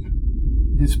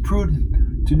Khan? It is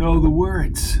prudent to know the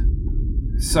words.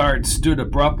 Sard stood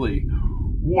abruptly.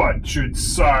 What should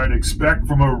Sard expect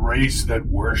from a race that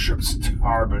worships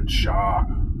Tabun Shah?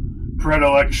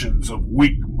 Predilections of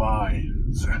weak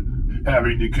minds,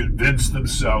 having to convince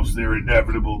themselves their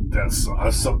inevitable deaths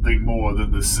are something more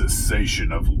than the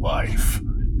cessation of life.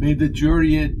 May the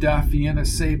Juriat Dafiana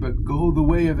Saba go the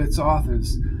way of its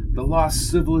authors, the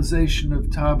lost civilization of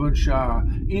Tabun Shah,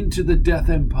 into the Death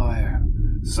Empire.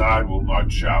 Sard will not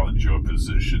challenge your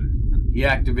position. He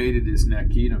activated his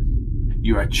Nakitum.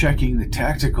 You are checking the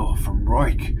tactical from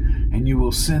Roik, and you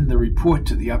will send the report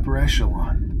to the upper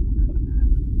echelon.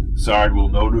 Sard will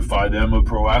notify them of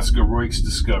Proaska Roik's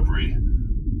discovery.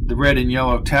 The red and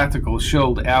yellow tactical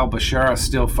showed Al-Bashara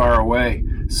still far away.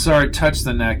 Sard touched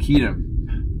the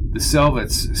Nakitum. The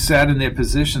Selvets sat in their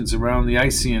positions around the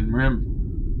Ician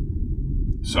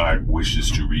rim. Sard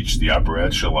wishes to reach the upper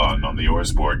echelon on the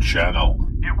Orsborg channel.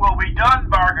 It will be done,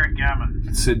 Vargut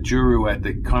Emnas, said Juru at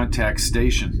the contact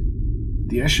station.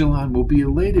 The echelon will be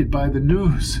elated by the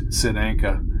news, said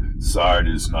Anka. Sard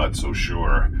is not so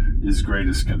sure. His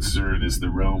greatest concern is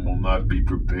the realm will not be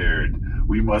prepared.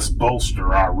 We must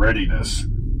bolster our readiness.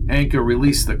 Anka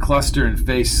released the cluster and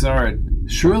faced Sard.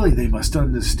 Surely they must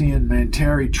understand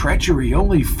Mantari treachery.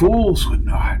 Only fools would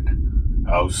not.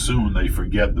 How soon they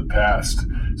forget the past.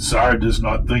 Sard does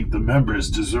not think the members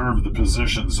deserve the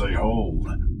positions they hold.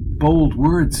 Bold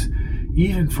words,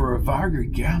 even for a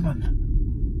Vargut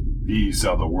Gammon. These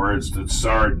are the words that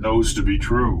Sard knows to be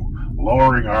true.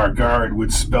 Lowering our guard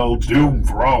would spell doom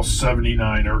for all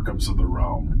 79 Urkhams of the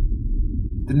realm.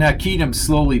 The Nakitum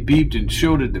slowly beeped and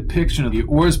showed a depiction of the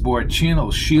Orsborg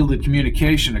channel's shielded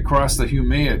communication across the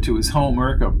Humea to his home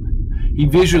Urkham. He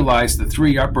visualized the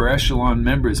 3 upper echelon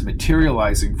members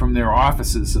materializing from their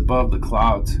offices above the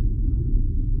clouds.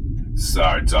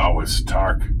 Sard's always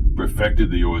Tark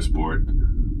perfected the Orsborg.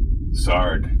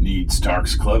 Sard needs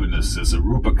Tark's cleverness as a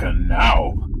Rubicon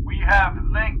now. We have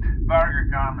linked,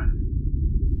 Vargut Emnas.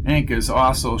 Anka's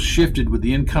also shifted with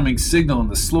the incoming signal,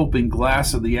 and the sloping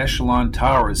glass of the echelon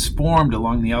towers formed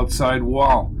along the outside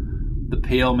wall. The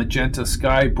pale magenta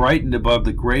sky brightened above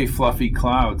the gray fluffy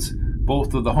clouds.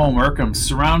 Both of the home Urkhams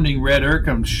surrounding red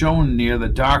Urkhams shone near the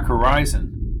dark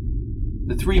horizon.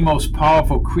 The 3 most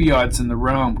powerful Creods in the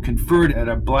realm conferred at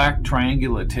a black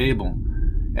triangular table.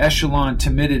 Echelon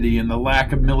timidity and the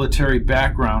lack of military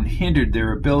background hindered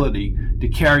their ability to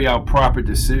carry out proper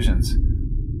decisions.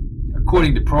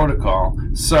 According to protocol,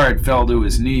 Sard fell to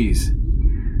his knees.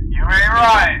 "You may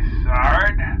rise,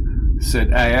 Sard,"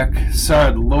 said Ayak.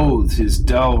 Sard loathed his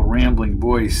dull, rambling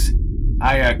voice.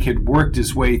 Ayak had worked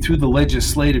his way through the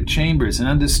legislative chambers and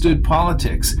understood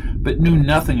politics, but knew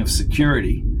nothing of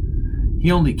security.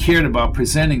 He only cared about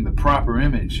presenting the proper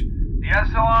image. "The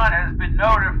Echelon has been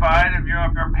notified of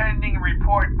your pending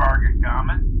report, Vargut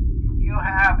Emnas. You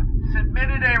have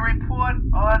submitted a report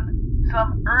on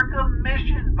some Urkum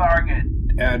mission,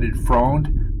 Vargut," added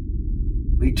Frond.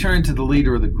 He turned to the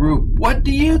leader of the group. "What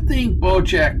do you think,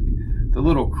 Bochek?" The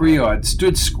little Creod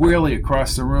stood squarely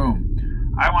across the room.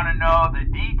 "I want to know the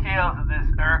details of this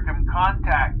Urkum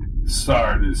contact."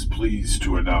 Sard is pleased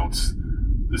to announce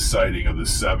the sighting of the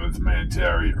 7th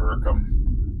Mantari Urkum,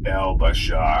 El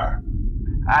Bashar.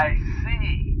 "I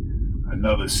see."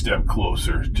 Another step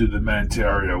closer to the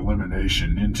Mantari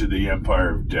elimination into the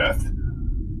Empire of Death.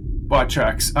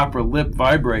 Bochek's upper lip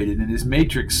vibrated and his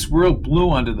matrix swirled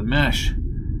blue under the mesh.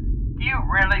 "Do you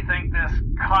really think this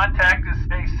contact is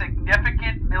a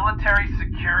significant military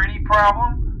security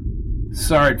problem?"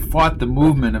 Sard fought the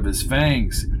movement of his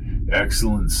fangs.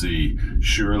 Excellency,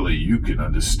 surely you can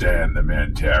understand the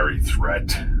Mantari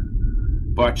threat.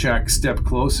 Bochek stepped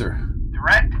closer.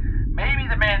 "Threat? Maybe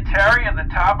the Mantari and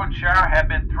the Tabunshar have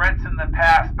been threats in the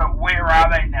past, but where are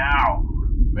they now?"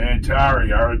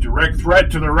 Mantari are a direct threat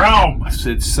to the realm,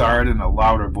 said Sard in a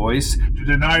louder voice. To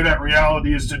deny that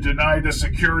reality is to deny the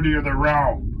security of the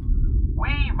realm.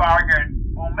 "We, Vargut,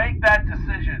 will make that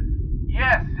decision.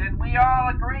 Yes, and we all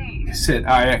agree," said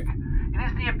Ayak. "It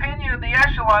is the opinion of the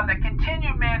Echelon that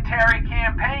continued Mantari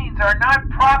campaigns are not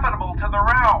profitable to the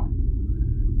realm."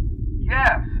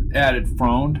 "Yes," added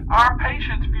Frond. "Our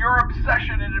patience for your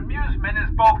obsession and amusement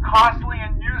is both costly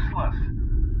and useless."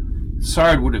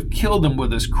 Sard would have killed them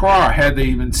with his craw had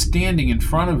they been standing in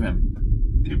front of him.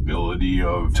 The ability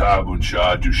of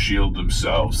Tabunshar to shield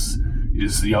themselves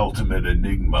is the ultimate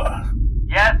enigma.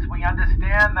 "Yes, we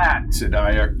understand that," said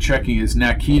Ayak, checking his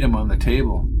Nakitum on the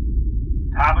table.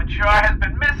 "Tabunshar has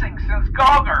been missing since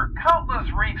Golgar, countless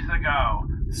reefs ago,"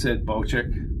 said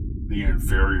Bochek. "The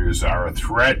inferiors are a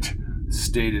threat,"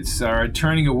 stated Sard,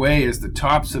 turning away as the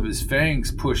tops of his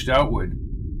fangs pushed outward.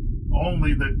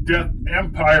 "Only the Death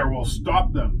Empire will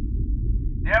stop them."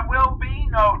 "There will be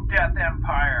no Death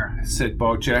Empire," said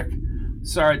Bochek.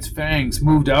 Sard's fangs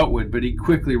moved outward, but he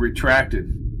quickly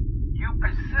retracted. "You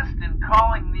persist in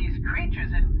calling these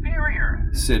creatures inferior,"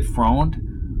 said Frond.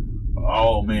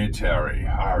 "All Mantari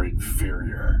are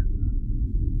inferior."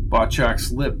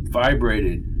 Bochek's lip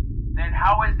vibrated. "Then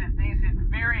how is it these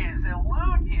inferiors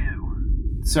elude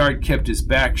you?" Sard kept his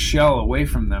back shell away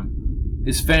from them.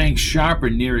 His fangs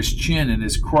sharpened near his chin and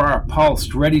his craw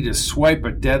pulsed, ready to swipe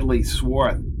a deadly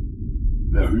swath.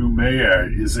 The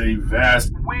Humea is a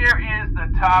vast... "Where is the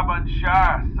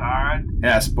Tabunshar, Sard?"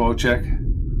 asked Bochek.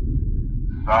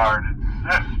 "Sard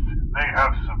insists they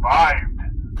have survived."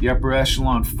 The upper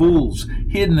echelon fools,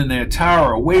 hidden in their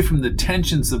tower, away from the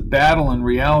tensions of battle and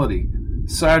reality.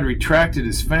 Sard retracted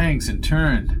his fangs and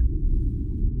turned.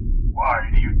 "Why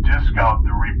do you discount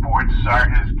the reports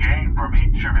Sard has gained from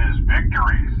each of his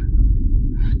victories?"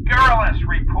 "Scurrilous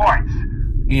reports,"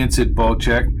 answered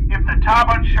Bochek. "If the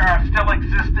Tabunshar still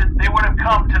existed, they would have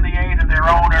come to the aid of their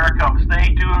own Urkums.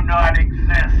 They do not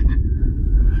exist."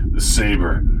 The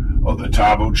saber of the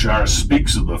Tabunshar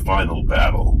speaks of the final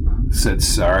battle, said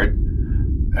Sard.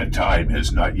 That time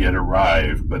has not yet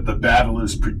arrived, but the battle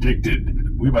is predicted.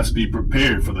 We must be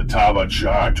prepared for the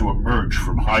Tabunshar to emerge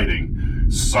from hiding.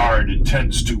 Sard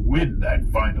intends to win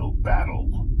that final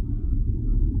battle.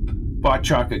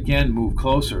 Bochek again moved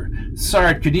closer.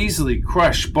 Sard could easily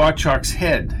crush Bochek's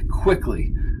head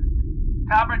quickly.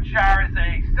 "Tabunshar is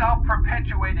a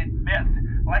self-perpetuated myth,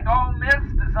 like all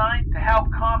myths designed to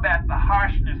help combat the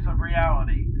harshness of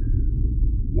reality."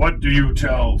 What do you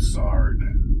tell Sard?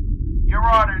 "Your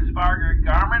orders, Vargut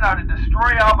Emnas, are to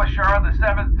destroy Al-Bashar, the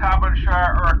 7th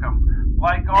Tabunshar Urkum.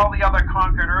 Like all the other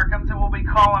conquered Urkums, it will be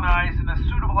colonized and a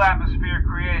suitable atmosphere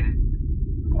created.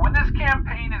 But when this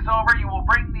campaign is over, you will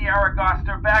bring the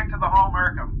Aragosta back to the home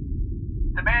Urkum.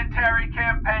 The Mantari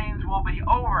campaigns will be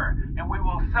over, and we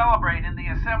will celebrate in the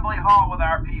assembly hall with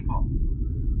our people."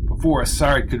 Before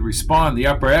Sard could respond, the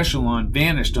upper echelon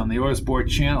vanished on the Orsborg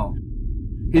channel.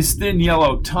 His thin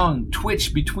yellow tongue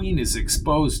twitched between his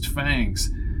exposed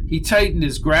fangs. He tightened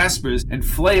his graspers and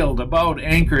flailed about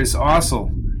Anchor's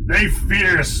ossel. They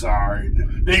fear Sard.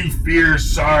 They fear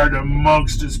Sard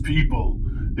amongst his people.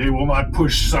 They will not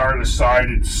push Sard aside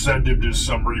and send him to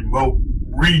some remote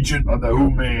region of the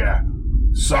Humea.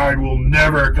 Sard will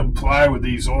never comply with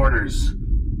these orders.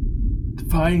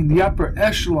 Defying the upper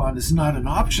echelon is not an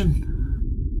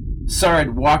option.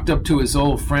 Sard walked up to his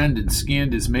old friend and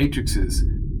scanned his matrices.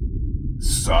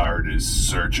 Sard is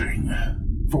searching.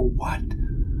 For what?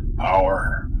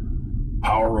 Power.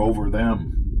 Power over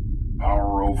them.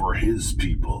 Power over his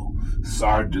people.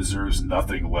 Sard deserves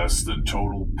nothing less than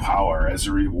total power as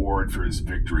a reward for his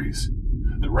victories.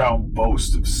 The realm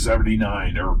boasts of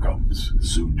 79 Urkums,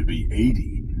 soon to be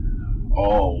 80,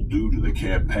 all due to the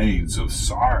campaigns of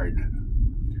Sard.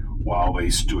 While they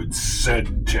stood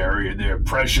sedentary in their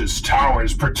precious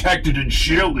towers, protected and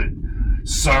shielded,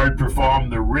 Sard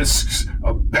performed the risks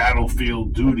of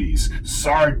battlefield duties.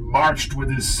 Sard marched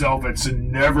with his Selvets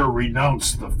and never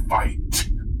renounced the fight.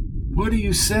 What are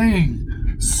you saying?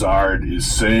 Sard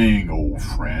is saying, old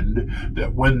friend,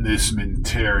 that when this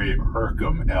Minteri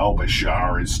Urkum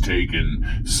Al-Bashar is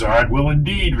taken, Sard will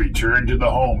indeed return to the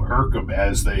home Urkum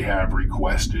as they have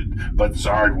requested. But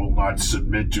Sard will not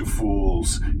submit to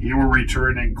fools. He will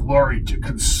return in glory to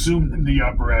consume the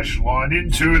upper echelon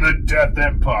into the Death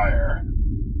Empire.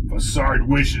 For Sard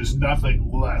wishes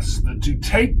nothing less than to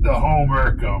take the home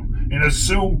Urkum and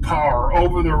assume power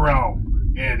over the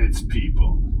realm and its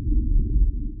people.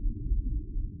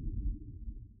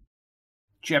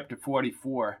 Chapter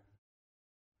 44.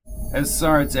 As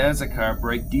Sard's Azakar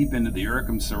break deep into the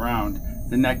Urkum surround,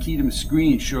 the Nakitam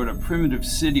screen showed a primitive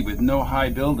city with no high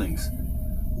buildings.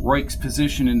 Royk's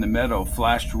position in the meadow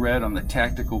flashed red on the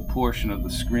tactical portion of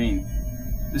the screen.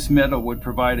 This meadow would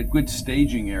provide a good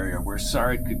staging area where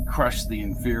Sard could crush the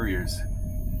inferiors.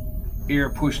 Air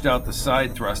pushed out the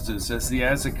side thrusters as the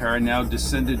Azakar now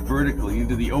descended vertically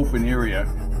into the open area,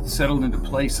 settled into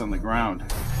place on the ground.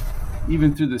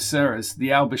 Even through the Ceres,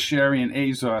 the Al-Basharian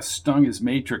Azor stung his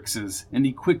matrices, and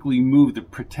he quickly moved the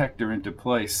protector into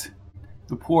place.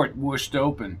 The port whooshed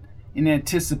open. In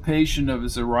anticipation of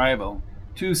his arrival,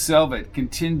 two Selvet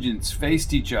contingents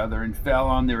faced each other and fell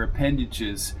on their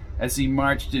appendages as he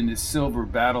marched in his silver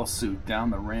battlesuit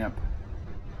down the ramp.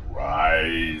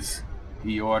 Rise,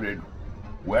 he ordered.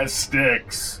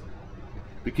 Westics!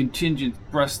 The contingent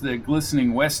thrust their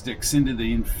glistening Westics into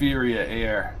the inferior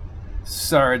air.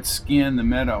 Sard scanned the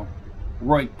meadow.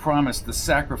 Royk promised the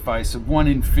sacrifice of one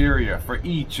inferior for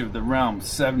each of the realm's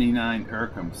 79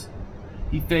 Urkums.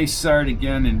 He faced Sard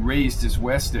again and raised his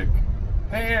Westic.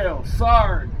 Hail,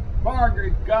 Sard!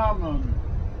 Vargut Emnas!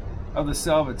 Other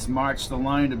Selvets marched the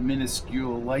line of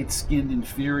minuscule, light-skinned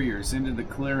inferiors into the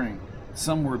clearing.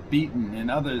 Some were beaten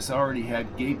and others already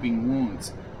had gaping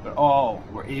wounds, but all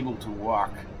were able to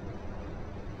walk.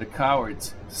 The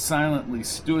cowards silently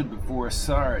stood before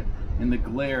Sard in the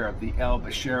glare of the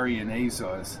Al-Basharian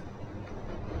Azores.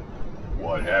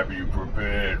 What have you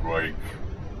prepared, Royk?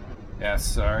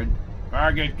 Asked Sard.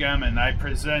 Vargut Emnas, I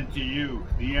present to you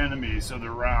the enemies of the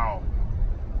realm.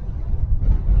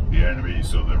 The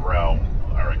enemies of the realm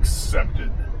are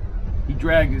accepted. He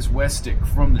dragged his Westic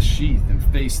from the sheath and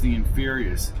faced the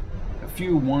inferiors. A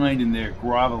few whined in their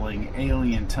groveling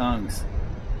alien tongues.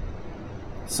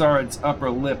 Sard's upper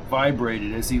lip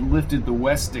vibrated as he lifted the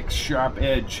Westic's sharp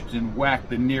edge and whacked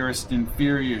the nearest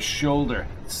inferior's shoulder,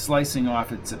 slicing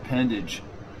off its appendage.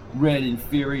 Red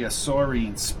inferior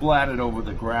saurine splattered over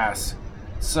the grass.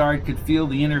 Sard could feel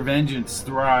the interventions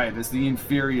thrive as the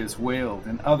inferiors wailed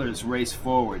and others raced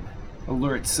forward.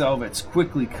 Alert Selvets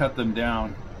quickly cut them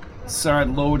down.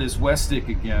 Sard lowered his Westic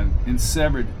again and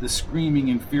severed the screaming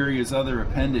inferior's other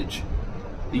appendage.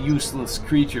 The useless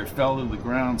creature fell to the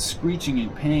ground, screeching in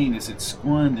pain as it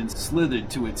squirmed and slithered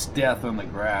to its death on the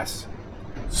grass.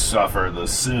 Suffer the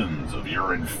sins of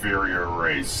your inferior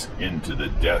race into the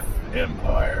Death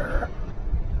Empire.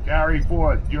 Carry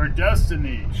forth your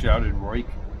destiny, shouted Royk.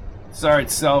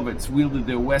 Sard's Selvets wielded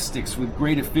their Westics with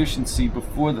great efficiency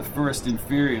before the first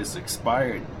inferiors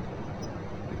expired.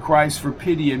 The cries for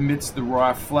pity amidst the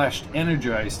raw flesh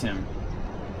energized him.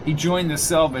 He joined the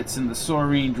Selvets in the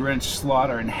saurine-drenched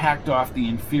slaughter and hacked off the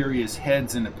inferiors'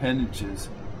 heads and appendages.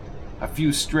 A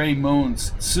few stray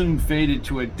moans soon faded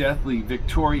to a deathly,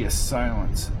 victorious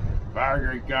silence.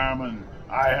 Vargut Emnas,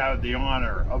 I have the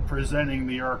honor of presenting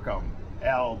the Urkum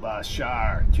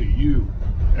Al-Bashar to you.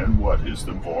 And what is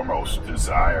the foremost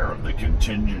desire of the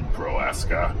contingent,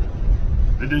 Proaska?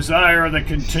 The desire of the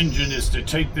contingent is to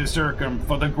take this Urkum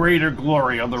for the greater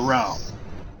glory of the realm.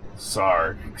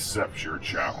 Sard accepts your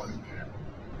challenge.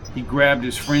 He grabbed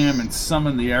his fram and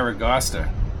summoned the Aragasta.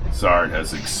 Sard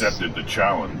has accepted the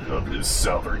challenge of his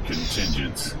severed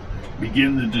contingents.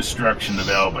 Begin the destruction of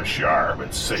Al-Bashar,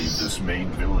 but save this main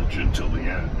village until the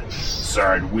end.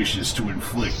 Sard wishes to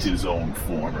inflict his own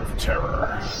form of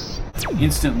terror.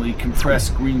 Instantly,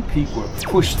 compressed green peakwork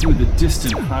pushed through the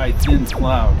distant, high, thin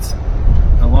clouds.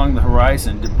 Along the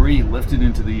horizon, debris lifted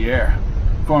into the air,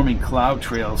 forming cloud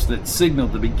trails that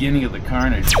signaled the beginning of the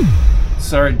carnage.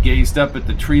 Sard gazed up at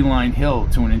the tree-lined hill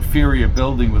to an inferior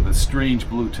building with a strange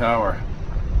blue tower.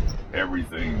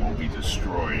 Everything will be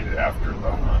destroyed after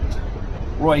the hunt.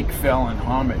 Roik fell in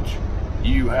homage.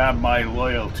 You have my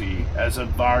loyalty as a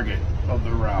Vargut of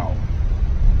the realm.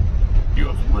 You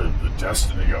have lived the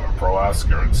destiny of a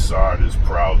Proasker, and Sard is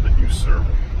proud that you serve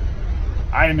him.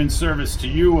 I am in service to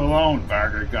you alone,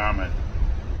 Vargut Garment.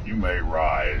 You may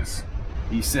rise,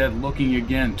 he said, looking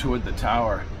again toward the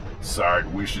tower.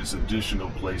 Sard wishes additional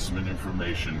placement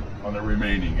information on the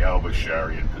remaining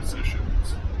Al-Basharian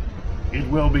positions. It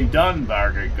will be done,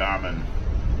 Vargut Garment.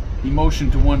 He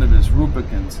motioned to one of his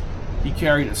Rubicons. He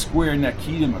carried a square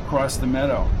Nakidim across the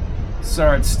meadow.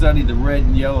 Sard studied the red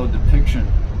and yellow depiction.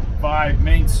 5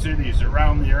 main cities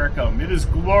around the Urkum. It is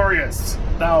glorious.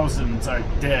 Thousands are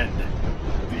dead.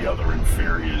 The other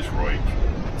inferiors, Roik.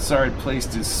 Sard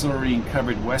placed his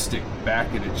saurine-covered Westic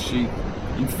back at its sheath.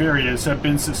 Inferiors have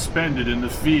been suspended in the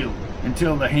field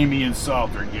until the Hamian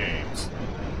Salter Games.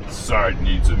 Sard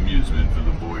needs amusement for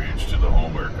the voyage to the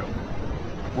home Urkum.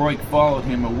 Roik followed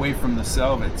him away from the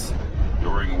Salvets.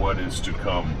 During what is to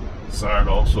come, Sard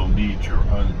also needs your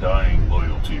undying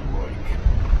loyalty, Roik.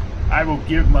 I will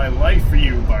give my life for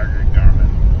you, Vargut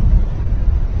Garment.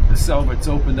 The Salvets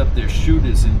opened up their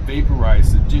shooters and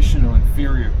vaporized additional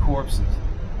inferior corpses.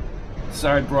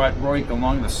 Sard brought Roik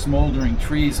along the smoldering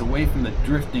trees away from the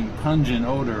drifting, pungent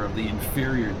odor of the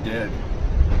inferior dead.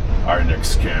 Our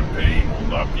next campaign will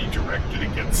not be directed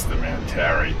against the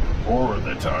Mantari or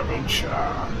the Targon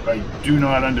Shah. I do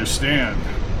not understand.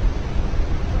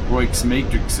 Roik's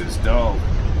matrix is dulled.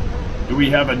 Do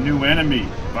we have a new enemy,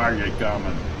 Vargut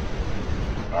Garment?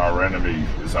 Our enemy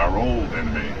is our old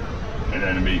enemy. An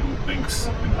enemy who thinks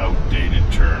in outdated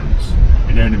terms.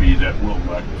 An enemy that will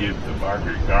not give the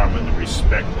Vargut Garment the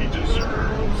respect he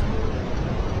deserves.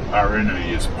 Our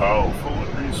enemy is powerful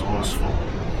and resourceful.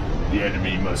 The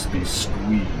enemy must be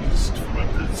squeezed from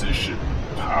a position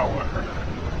of power.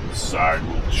 Sard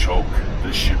will choke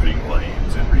the shipping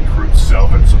lanes and recruit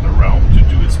Salvets of the realm to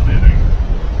do his bidding.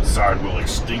 Sard will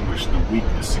extinguish the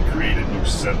weakness and create a new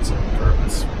sense of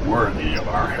purpose worthy of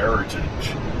our heritage.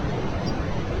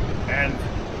 And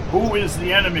who is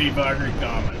the enemy, Vargut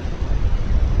Garment?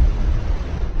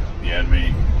 The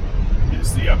enemy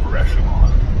is the upper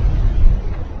echelon.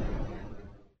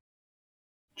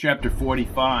 Chapter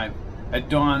 45. At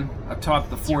dawn, atop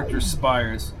the fortress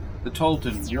spires, the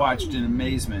Tolton watched in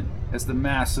amazement as the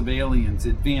mass of aliens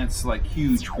advanced like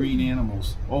huge green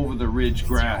animals over the ridge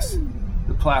grass.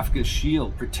 The Plafka's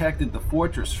shield protected the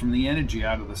fortress from the energy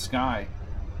out of the sky.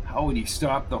 How would he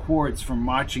stop the hordes from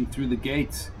marching through the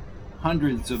gates?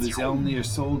 Hundreds of his Elnir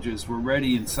soldiers were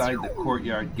ready inside the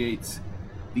courtyard gates.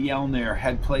 The Elnir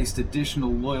had placed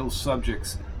additional loyal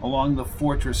subjects along the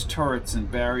fortress turrets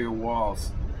and barrier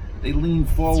walls. They leaned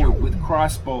forward with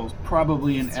crossbows,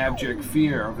 probably in abject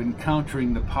fear of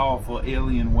encountering the powerful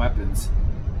alien weapons.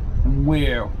 And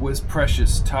where was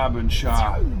precious Taban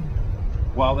Shah?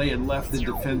 While they had left the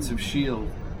defensive shield,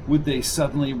 would they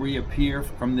suddenly reappear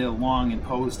from their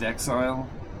long-imposed exile?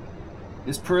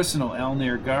 His personal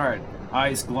Elnir guard,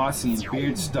 eyes glossy and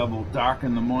beard stubble dark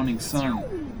in the morning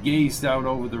sun, gazed out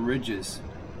over the ridges.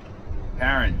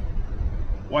 Perrin,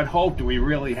 what hope do we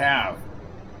really have?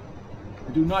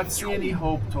 I do not see any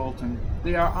hope, Tolton.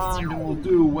 They are armed and will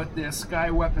do what their sky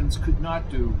weapons could not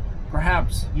do.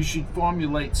 Perhaps you should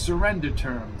formulate surrender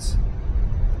terms.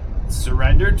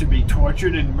 Surrender to be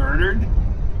tortured and murdered?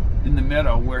 In the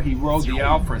meadow where he rode the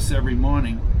Alphras every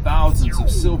morning, thousands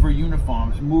of silver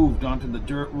uniforms moved onto the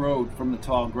dirt road from the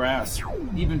tall grass.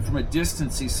 Even from a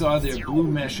distance he saw their blue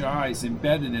mesh eyes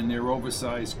embedded in their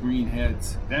oversized green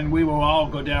heads. Then we will all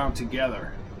go down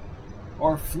together.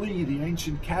 Or flee the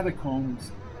ancient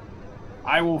catacombs.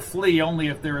 I will flee only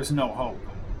if there is no hope.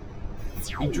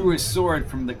 He drew his sword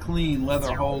from the clean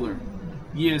leather holder.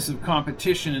 Years of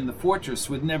competition in the fortress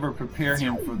would never prepare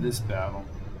him for this battle.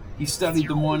 He studied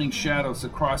the morning shadows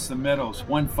across the meadows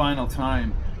one final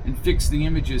time and fixed the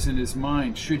images in his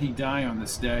mind should he die on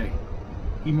this day.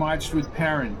 He marched with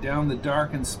Perrin down the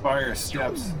darkened spire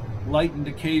steps, lightened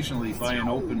occasionally by an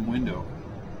open window.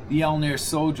 The Elnir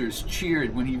soldiers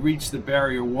cheered when he reached the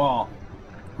barrier wall.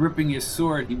 Gripping his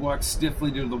sword, he walked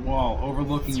stiffly to the wall,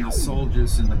 overlooking the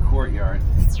soldiers in the courtyard.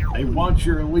 They want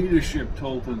your leadership,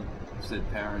 Tolton, said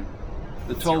Perrin.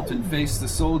 The Tolton faced the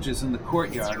soldiers in the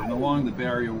courtyard and along the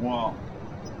barrier wall.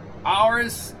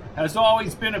 Ours has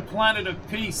always been a planet of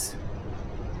peace.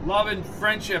 Love and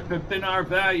friendship have been our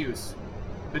values.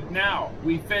 But now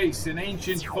we face an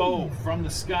ancient foe from the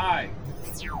sky.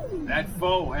 That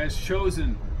foe has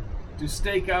chosen to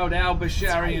stake out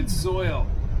Al-Basharian soil.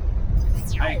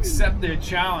 I accept their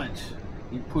challenge.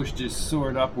 He pushed his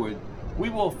sword upward. We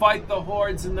will fight the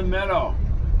hordes in the meadow,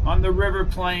 on the river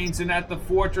plains, and at the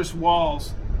fortress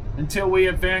walls, until we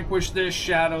have vanquished their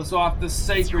shadows off the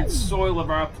sacred soil of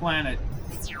our planet.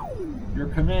 Your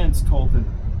commands, Tolton,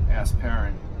 asked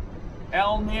Perrin.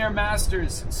 Elnir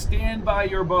Masters, stand by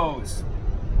your bows.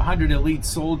 100 elite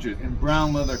soldiers in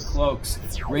brown leather cloaks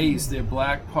raised their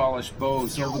black polished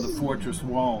bows over the fortress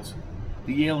walls.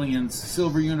 The aliens,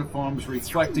 silver uniforms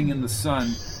reflecting in the sun,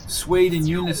 swayed in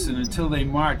unison until they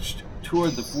marched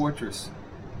toward the fortress.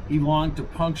 He longed to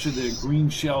puncture their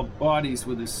green-shelled bodies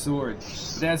with his sword,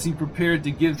 but as he prepared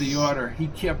to give the order, he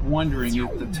kept wondering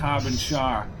if the Taban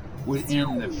Shah would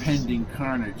end the pending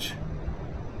carnage.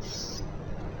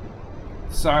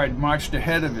 Sard marched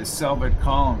ahead of his Selvat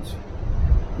columns.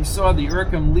 He saw the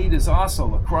Urkham lead his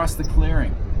Ossel across the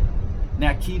clearing.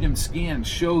 Nakidim's scans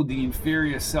showed the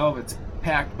inferior Selvats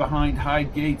packed behind high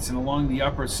gates and along the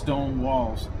upper stone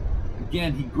walls.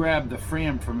 Again, he grabbed the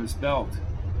Fram from his belt.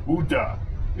 Uda,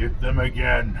 hit them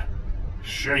again.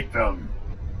 Shake them.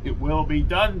 It will be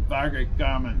done, Vargut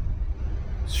Garman.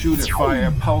 Shooter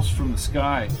fire pulsed from the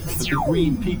sky, but the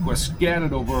green peak was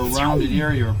scattered over a rounded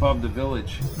area above the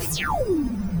village.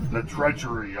 The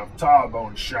treachery of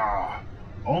Taban Shah.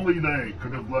 Only they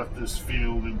could have left this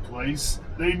field in place.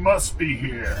 They must be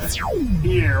here.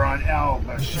 Here on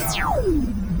Al-Bashar.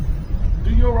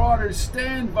 Do your orders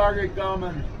stand, Vargut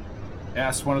Garman?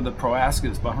 Asked one of the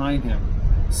Proaskas behind him.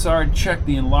 Sard checked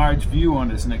the enlarged view on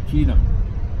his Nakidim.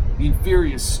 The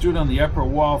inferiors stood on the upper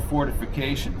wall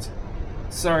fortifications.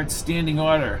 Sard's standing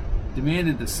order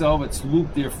demanded the Selvats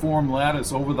loop their form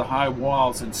ladders over the high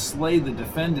walls and slay the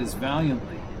defenders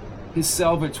valiantly. His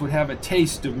Selvats would have a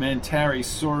taste of Mantari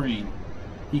Soreen.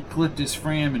 He clipped his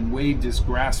Fram and waved his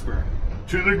grasper.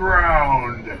 To the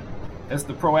ground! As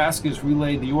the Proaskas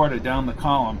relayed the order down the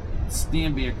column,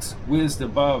 Stambics whizzed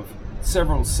above.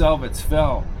 Several Selvats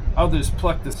fell. Others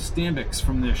plucked the Stambics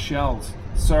from their shells.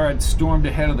 Sard stormed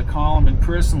ahead of the column and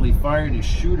personally fired his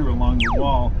shooter along the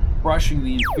wall, brushing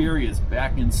the inferiors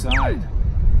back inside.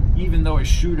 Even though his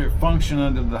shooter functioned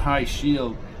under the high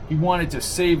shield, he wanted to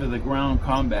savor the ground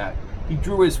combat. He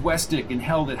drew his Westic and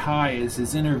held it high as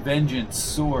his inner vengeance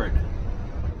soared.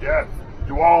 Death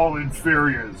to all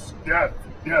inferiors! Death,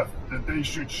 death, that they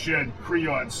should shed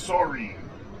Creod Soreen!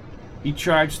 He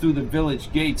charged through the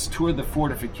village gates toward the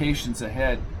fortifications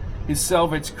ahead. His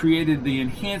Selvats created the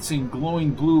enhancing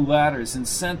glowing blue ladders and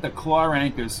sent the claw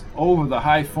anchors over the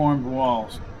high-formed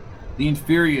walls. The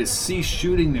inferiors ceased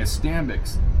shooting their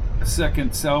Stambics. A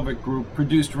second Selvat group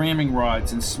produced ramming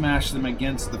rods and smashed them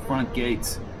against the front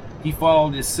gates. He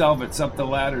followed his Selvats up the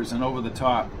ladders and over the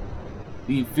top.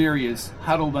 The inferiors,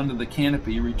 huddled under the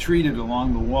canopy, retreated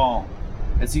along the wall.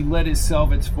 As he led his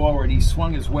Selvats forward, he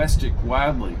swung his Westic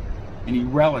wildly, and he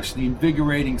relished the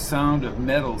invigorating sound of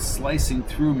metal slicing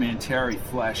through Mantari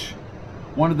flesh.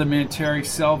 One of the Mantari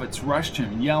Selvats rushed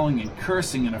him, yelling and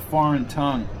cursing in a foreign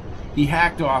tongue. He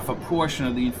hacked off a portion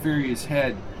of the inferior's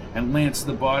head and lanced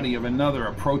the body of another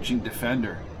approaching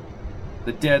defender.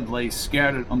 The dead lay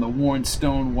scattered on the worn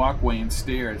stone walkway and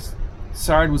stairs.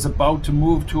 Sard was about to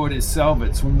move toward his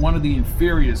Selvats when one of the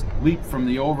inferiors leaped from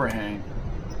the overhang.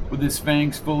 With his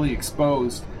fangs fully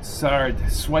exposed,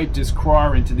 Sard swiped his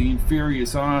claw into the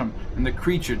inferior's arm, and the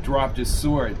creature dropped his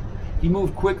sword. He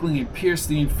moved quickly and pierced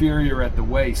the inferior at the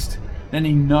waist. Then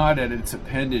he gnawed at its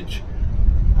appendage.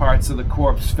 Parts of the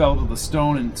corpse fell to the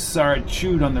stone, and Sard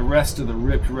chewed on the rest of the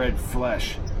ripped red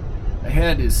flesh.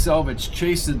 Ahead, his Selvats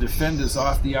chased the defenders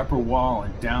off the upper wall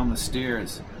and down the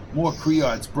stairs. More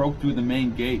Creods broke through the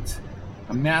main gates.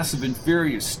 A mass of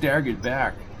inferiors staggered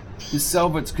back. His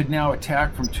Selvats could now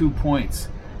attack from 2 points.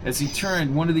 As he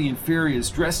turned, one of the inferiors,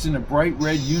 dressed in a bright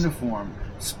red uniform,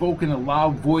 spoke in a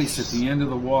loud voice at the end of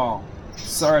the wall.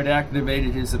 Sard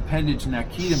activated his appendage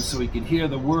Nakidim so he could hear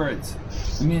the words.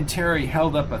 The Mantari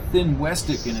held up a thin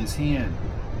Westic in his hand.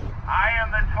 I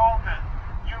am the Tolton.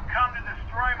 You've come to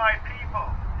destroy my people.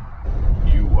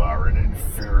 You are an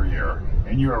inferior,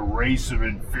 and your race of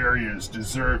inferiors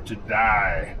deserve to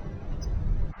die.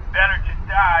 Better to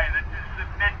die than to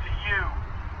submit to you.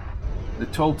 The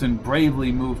Tolton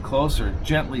bravely moved closer,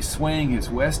 gently swaying his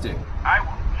Westic. I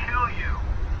will kill you.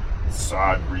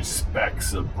 Sard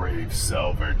respects a brave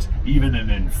Selvat, even an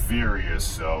inferior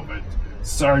Selvat.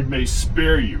 Sard may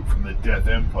spare you from the Death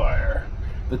Empire.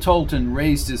 The Tolton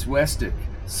raised his Westic.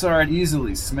 Sard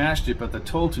easily smashed it, but the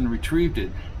Tolton retrieved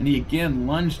it, and he again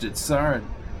lunged at Sard.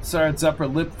 Sard's upper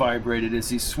lip vibrated as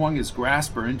he swung his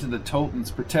grasper into the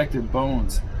Tolton's protective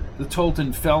bones. The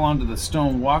Tolton fell onto the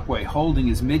stone walkway, holding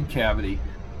his mid-cavity.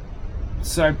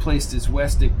 Sard placed his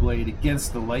Westic blade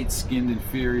against the light-skinned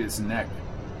inferior's neck.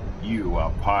 You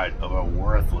are part of a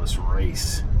worthless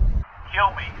race.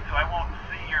 Kill me, so I won't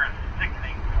see your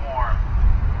sickening form.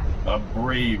 A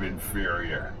brave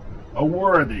inferior. A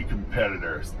worthy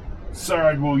competitor.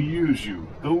 Sard will use you,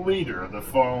 the leader of the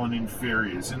fallen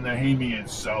inferiors in the Hamian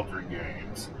Salter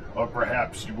Games. Or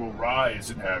perhaps you will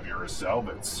rise and have your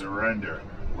Selvets surrender,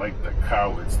 like the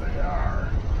cowards they are.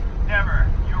 Never.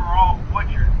 You are all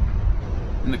butchered.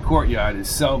 In the courtyard, his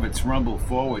Selvets rumbled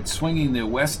forward, swinging their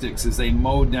Westics as they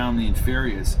mowed down the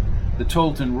inferiors. The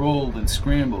Tolton rolled and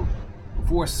scrambled.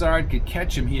 Before Sard could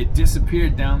catch him, he had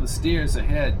disappeared down the stairs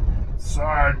ahead.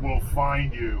 Sard will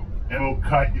find you, and will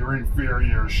cut your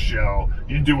inferior shell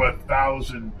into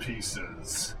 1,000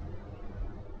 pieces.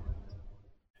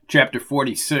 Chapter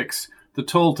 46. The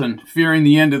Tolton, fearing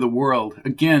the end of the world,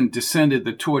 again descended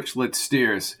the torchlit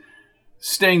stairs.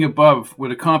 Staying above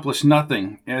would accomplish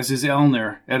nothing, as his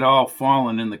Elner had all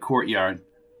fallen in the courtyard.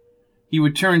 He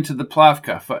returned to the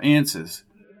Plavka for answers.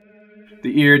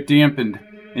 The air dampened,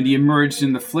 and he emerged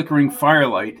in the flickering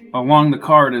firelight along the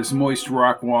corridor's moist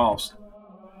rock walls.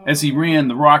 As he ran,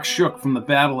 the rock shook from the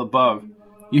battle above.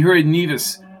 He heard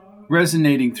Nevis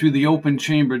resonating through the open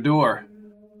chamber door.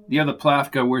 The other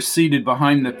Plavka were seated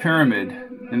behind the pyramid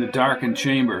in the darkened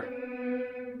chamber.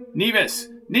 "Nevis!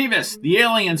 Nevis! The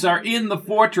aliens are in the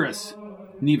fortress!"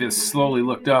 Nevis slowly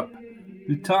looked up.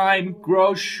 "The time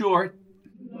grows short."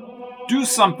 "Do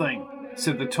something,"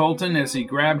 said the Tolton as he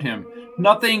grabbed him.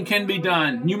 "Nothing can be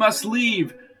done. You must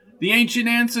leave. The ancient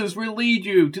answers will lead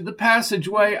you to the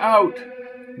passageway out."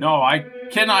 "No, I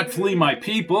cannot flee my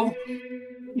people."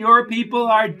 "Your people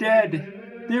are dead.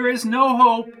 There is no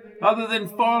hope other than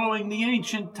following the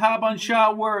ancient Tabun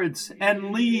Shah words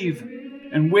and leave."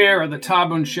 "And where are the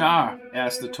Tabun Shah?"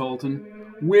 asked the Tolton.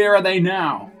 "Where are they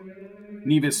now?"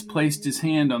 Nevis placed his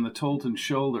hand on the Tolton's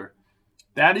shoulder.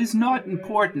 "That is not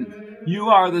important. You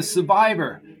are the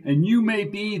survivor, and you may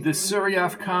be the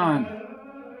Suryaf Khan."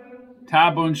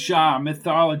 "Tabun Shah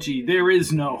mythology, there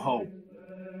is no hope."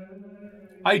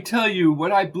 "I tell you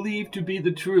what I believe to be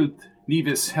the truth."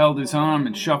 Nevis held his arm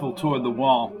and shuffled toward the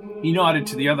wall. He nodded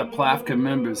to the other Plavka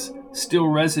members, still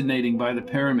resonating by the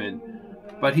pyramid.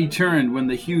 But he turned when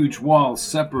the huge walls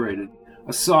separated.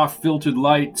 A soft filtered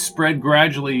light spread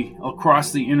gradually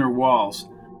across the inner walls.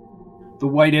 The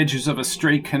white edges of a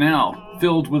straight canal,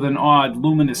 filled with an odd,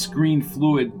 luminous green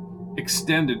fluid,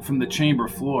 extended from the chamber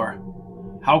floor.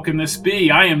 "How can this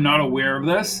be? I am not aware of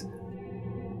this."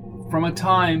 "From a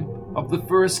time of the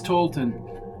first Tolton.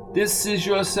 This is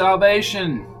your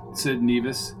salvation," said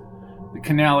Nevis. The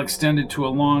canal extended to a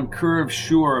long curved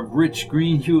shore of rich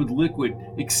green-hued liquid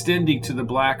extending to the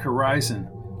black horizon.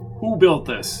 "Who built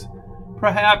this?"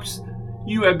 "Perhaps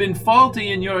you have been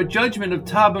faulty in your judgment of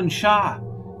Tabun Shah."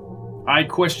 "I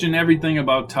question everything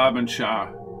about Tabun Shah."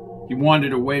 He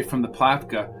wandered away from the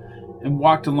Plavka and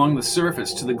walked along the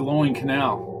surface to the glowing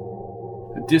canal.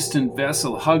 A distant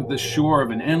vessel hugged the shore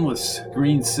of an endless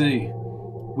green sea.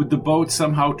 Would the boat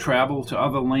somehow travel to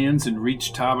other lands and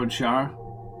reach Tabun Shah?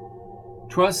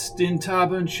 "Trust in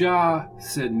Tabun Shah,"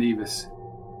 said Nevis.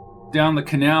 Down the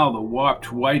canal, the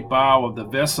warped white bow of the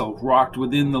vessel rocked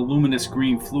within the luminous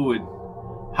green fluid.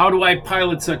 "How do I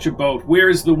pilot such a boat? Where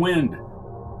is the wind?"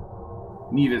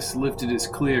 Nevis lifted his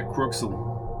clear cruxel.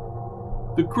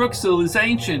 "The cruxel is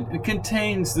ancient and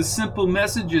contains the simple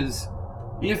messages,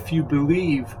 if you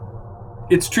believe."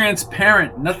 "It's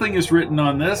transparent. Nothing is written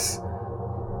on this."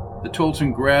 The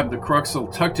Tolton grabbed the cruxel,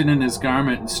 tucked it in his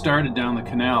garment, and started down the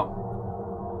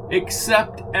canal.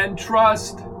 "Accept and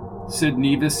trust," said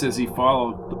Nevis as he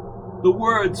followed. "The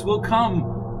words will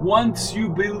come once you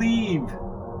believe."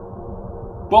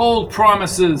 "Bold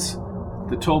promises!"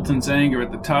 The Tolton's anger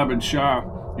at the Tabun Shah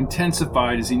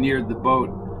intensified as he neared the boat.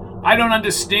 "I don't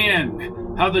understand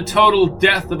how the total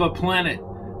death of a planet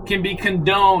can be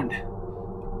condoned.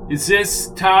 Is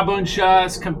this Tabun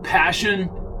Shah's compassion?"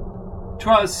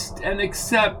 "Trust and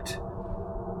accept."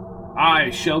 "I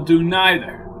shall do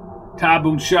neither.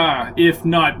 Tabun Shah, if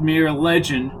not mere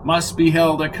legend, must be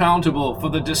held accountable for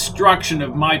the destruction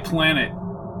of my planet.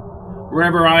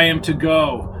 Wherever I am to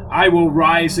go, I will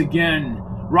rise again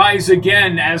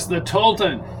as the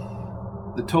Tolton."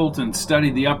 The Tolton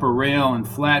studied the upper rail and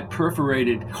flat,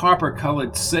 perforated,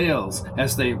 copper-colored sails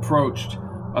as they approached.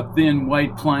 A thin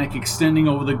white plank extending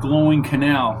over the glowing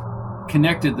canal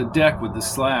connected the deck with the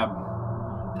slab.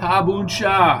 Tabun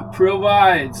Shah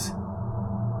provides.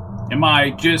 Am I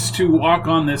just to walk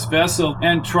on this vessel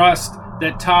and trust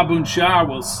that Tabun Shah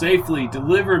will safely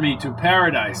deliver me to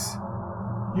paradise?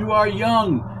 You are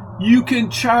young. You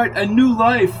can chart a new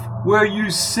life where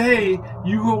you say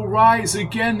you will rise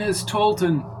again as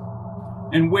Tolton.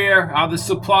 And where are the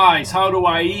supplies? How do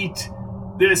I eat?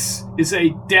 This is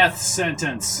a death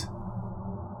sentence.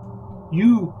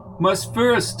 You must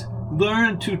first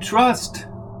learn to trust.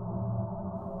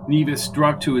 Nevis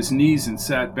dropped to his knees and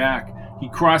sat back. He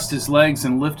crossed his legs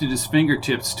and lifted his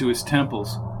fingertips to his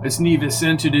temples. As Nevis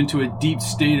entered into a deep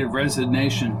state of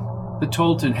resignation, the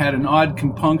Tolton had an odd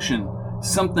compunction.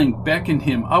 Something beckoned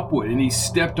him upward, and he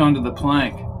stepped onto the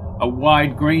plank. A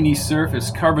wide, grainy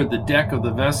surface covered the deck of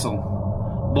the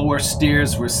vessel. Lower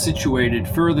stairs were situated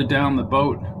further down the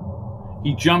boat.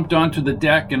 He jumped onto the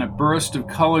deck, and a burst of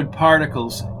colored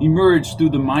particles emerged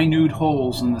through the minute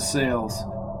holes in the sails.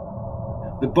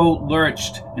 The boat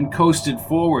lurched and coasted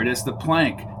forward as the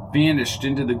plank vanished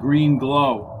into the green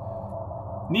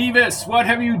glow. Nevis, what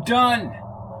have you done?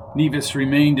 Nevis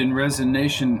remained in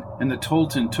resignation, and the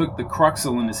Tolton took the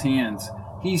cruxel in his hands.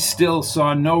 He still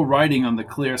saw no writing on the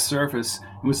clear surface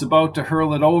and was about to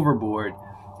hurl it overboard.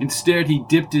 Instead, he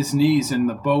dipped his knees and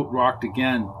the boat rocked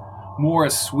again. More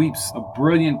sweeps of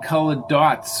brilliant colored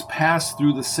dots passed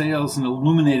through the sails and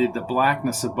illuminated the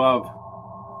blackness above.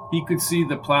 He could see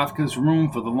the Plafka's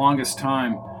room for the longest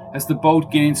time. As the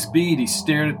boat gained speed, he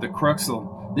stared at the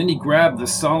cruxel. Then he grabbed the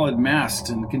solid mast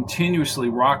and continuously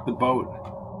rocked the boat.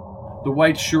 The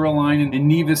white shoreline in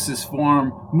Nevis's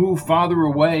form moved farther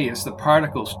away as the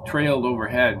particles trailed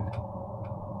overhead.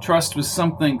 Trust was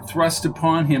something thrust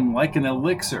upon him like an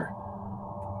elixir.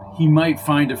 He might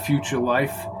find a future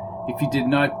life if he did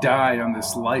not die on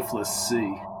this lifeless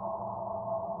sea.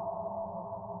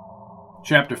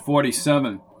 Chapter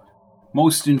 47.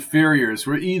 Most inferiors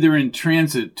were either in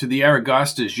transit to the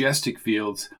Aragosta's Yestic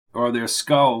fields, or their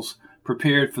skulls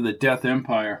prepared for the Death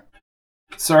Empire.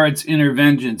 Sard's inner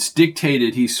vengeance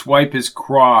dictated he swipe his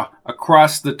craw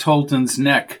across the Tolton's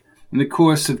neck. In the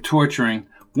course of torturing,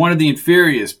 one of the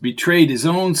inferiors betrayed his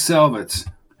own Selvets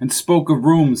and spoke of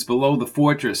rooms below the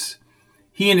fortress.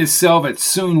 He and his Selvets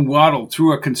soon waddled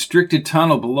through a constricted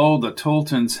tunnel below the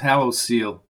Tolton's hallow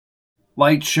seal.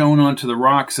 Light shone onto the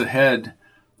rocks ahead.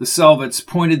 The Selvets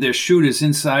pointed their shooters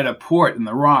inside a port in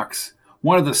the rocks.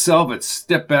 One of the Selvets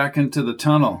stepped back into the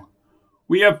tunnel.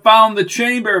 We have found the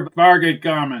chamber, Vargut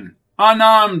Emnas.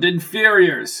 Unarmed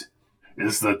inferiors.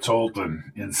 Is the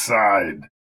Tolton inside?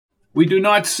 We do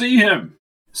not see him.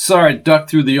 Sard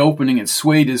ducked through the opening and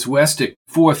swayed his Westic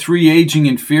before three aging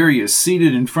inferiors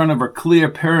seated in front of a clear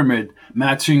pyramid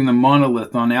matching the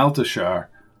monolith on Altashar.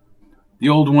 The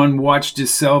old one watched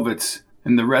his Selvets,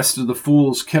 and the rest of the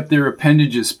fools kept their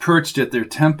appendages perched at their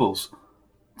temples.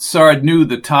 Sard knew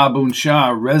the Tabun Shah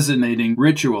resonating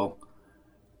ritual.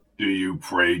 Do you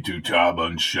pray to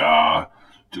Tabun Shah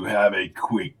to have a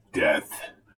quick death?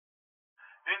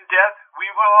 In death, we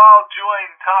will all join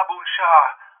Tabun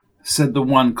Shah, said the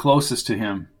one closest to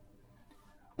him.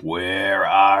 Where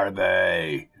are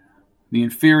they? The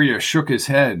inferior shook his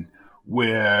head.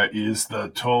 Where is the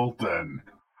Tolton?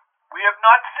 We have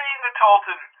not seen the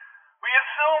Tolton. We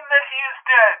assume that he is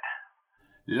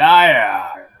dead.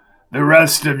 Liar! The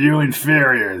rest of you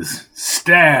inferiors,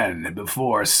 stand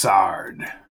before Sard.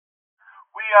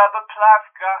 We are the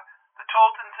Plafka, the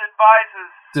Tolton's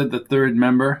advisors, said the third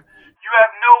member. You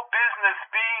have no business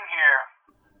being here.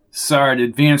 Sard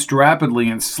advanced rapidly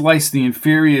and sliced the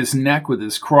inferior's neck with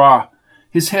his craw.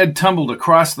 His head tumbled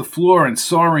across the floor and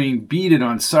saurine beaded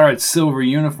on Sard's silver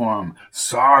uniform.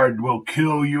 Sard will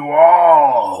kill you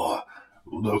all.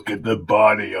 Look at the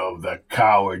body of the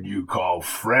coward you call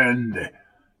friend.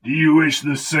 Do you wish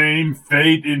the same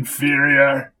fate,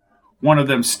 inferior? One of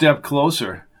them stepped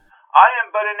closer. I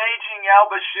am but an aging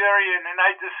Albasharian, and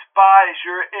I despise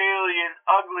your alien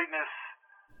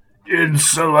ugliness.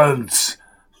 Insolence!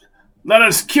 Let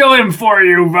us kill him for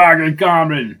you, Vargut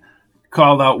Emnas,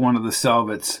 called out one of the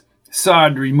Selvets.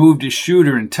 Sard removed his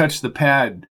shooter and touched the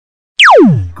pad.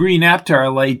 Green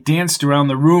Aptar light danced around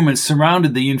the room and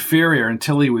surrounded the inferior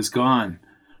until he was gone.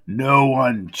 No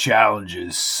one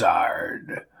challenges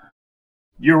Sard.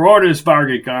 Your orders,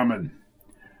 Vargut Emnas.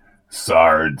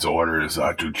 Sard's orders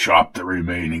are to chop the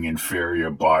remaining inferior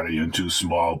body into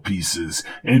small pieces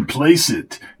and place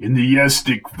it in the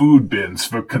Yestic food bins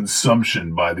for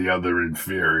consumption by the other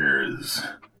inferiors.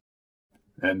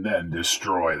 And then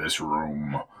destroy this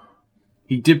room.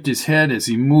 He dipped his head as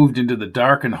he moved into the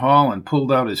darkened hall and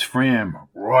pulled out his fram.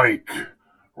 Roik!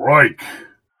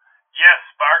 Yes,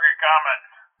 Vargut Emnas.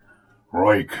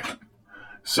 Roik,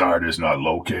 Sard has not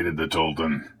located the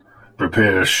Tolton.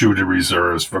 Prepare shooter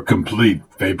reserves for complete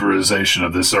vaporization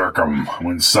of this Arkham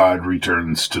when Sard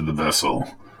returns to the vessel.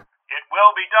 It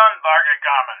will be done, Vargut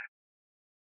Garmin.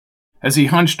 As he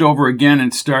hunched over again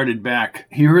and started back,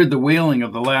 he heard the wailing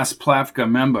of the last Plafka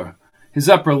member. His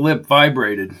upper lip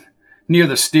vibrated. Near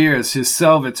the stairs, his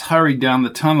Selvets hurried down the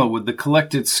tunnel with the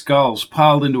collected skulls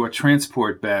piled into a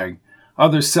transport bag.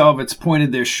 Other Selvets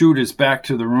pointed their shooters back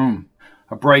to the room.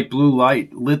 A bright blue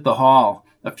light lit the hall.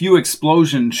 A few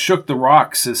explosions shook the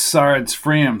rocks as Sard's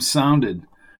fram sounded.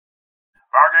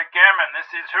 Vargut Garmin,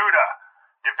 this is Huda.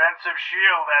 Defensive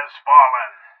shield has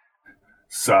fallen.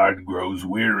 Sard grows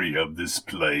weary of this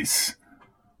place.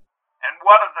 And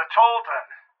what of the Tolton?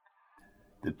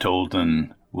 The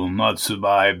Tolton will not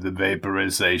survive the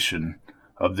vaporization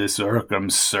of this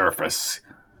Arkham's surface.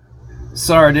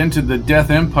 Sard entered the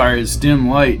Death Empire's dim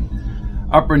light.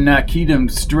 Upper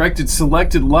Nakidams directed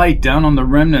selected light down on the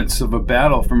remnants of a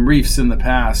battle from reefs in the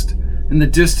past. In the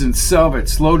distance,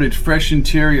 Selvets loaded fresh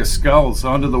interior skulls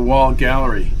onto the wall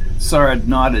gallery. Sard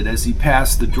nodded as he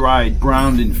passed the dried,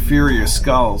 browned inferior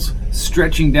skulls,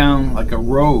 stretching down like a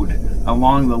road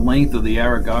along the length of the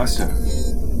Aragasta.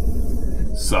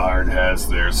 Sard has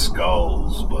their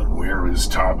skulls, but where is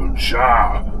Tabun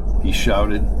Shah? He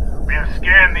shouted. We have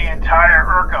scanned the entire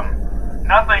Urkham.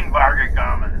 Nothing, Vargut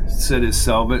Garmin, said his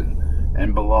Selvet.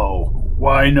 And below,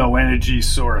 why no energy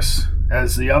source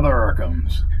as the other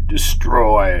Urkhams?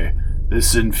 Destroy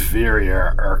this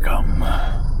inferior Urkham.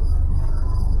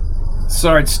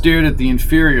 Sard stared at the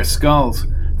inferior skulls.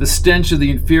 The stench of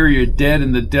the inferior dead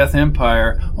in the Death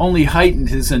Empire only heightened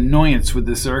his annoyance with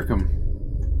this Urkham.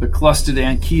 The clustered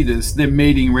Ankitas, their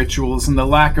mating rituals, and the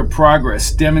lack of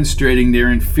progress demonstrating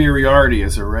their inferiority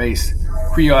as a race.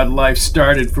 Creod life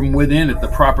started from within at the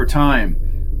proper time.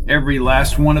 Every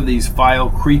last one of these vile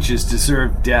creatures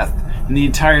deserved death, and the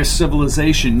entire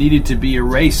civilization needed to be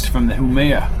erased from the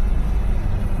Humea.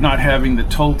 Not having the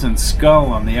Tolton skull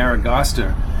on the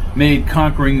Aragasta made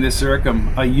conquering this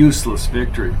Urkham a useless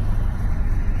victory.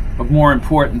 Of more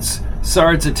importance,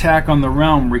 Sard's attack on the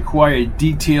realm required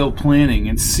detailed planning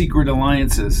and secret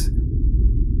alliances.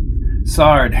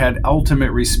 Sard had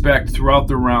ultimate respect throughout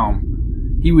the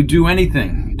realm. He would do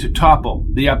anything to topple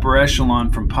the upper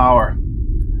echelon from power.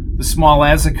 The small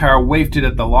Azakar wafted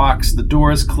at the locks, the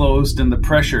doors closed, and the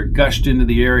pressure gushed into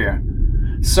the area.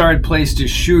 Sard placed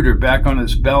his shooter back on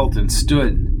his belt and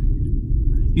stood.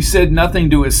 He said nothing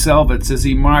to his Selvets as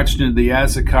he marched into the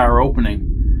Azakar opening.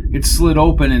 It slid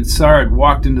open and Sard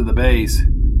walked into the bays.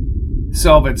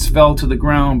 Selvets fell to the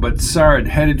ground, but Sard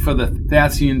headed for the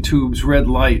Thasian tube's red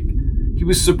light. He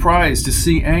was surprised to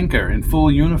see Anchor in full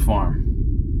uniform.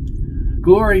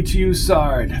 "Glory to you,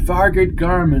 Sard, Vargut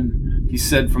Garmin," he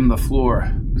said from the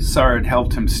floor. Sard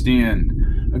helped him stand.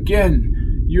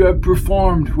 "Again, you have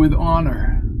performed with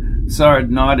honor." Sard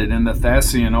nodded and the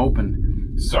Thasian opened.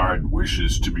 Sard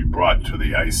wishes to be brought to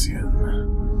the Ician.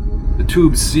 The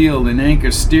tube sealed and Anchor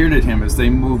stared at him as they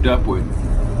moved upward.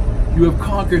 "You have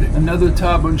conquered another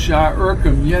Tabun Shah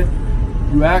Urkham, yet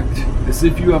you act as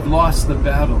if you have lost the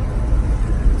battle."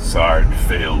 Sard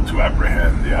failed to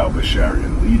apprehend the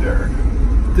Albasharian leader.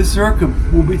 "This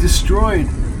Urkham will be destroyed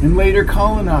and later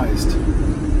colonized.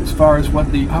 As far as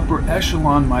what the upper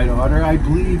echelon might order, I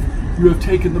believe you have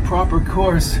taken the proper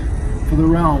course for the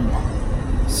realm."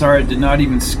 Sard did not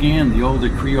even scan the older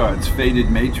Creod's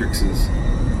faded matrices.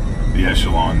 "The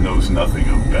echelon knows nothing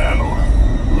of battle.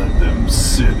 Let them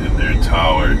sit in their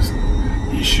towers,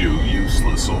 issue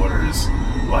useless orders.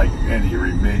 Like any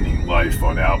remaining life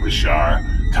on Albashar,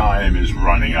 time is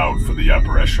running out for the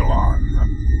upper echelon.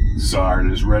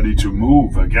 Sard is ready to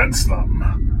move against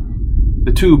them."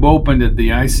 The tube opened at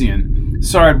the Ician.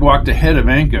 Sard walked ahead of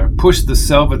Anchor, pushed the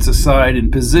Selvets aside,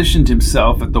 and positioned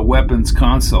himself at the weapons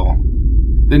console.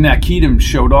 The Nakidam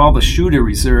showed all the shooter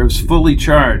reserves fully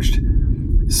charged.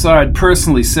 Sard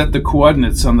personally set the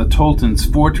coordinates on the Tolton's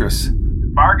fortress.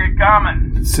 "Vargut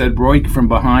Garmin," said Roik from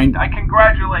behind. "I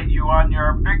congratulate you on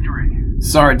your victory."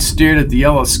 Sard stared at the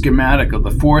yellow schematic of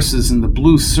the forces in the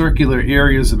blue circular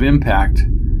areas of impact.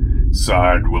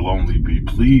 "Sard will only be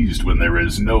pleased when there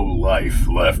is no life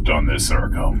left on this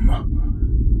Urkham."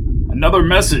 "Another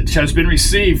message has been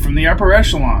received from the upper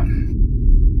echelon."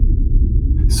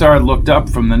 Sard looked up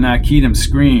from the Nakidam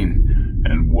screen.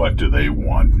 "And what do they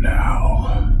want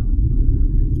now?"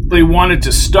 "They wanted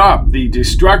to stop the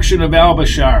destruction of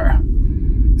Albashar."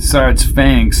 Sard's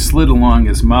fangs slid along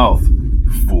his mouth.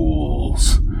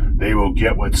 "Fools. They will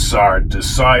get what Sard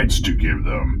decides to give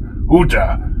them.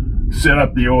 Huta, set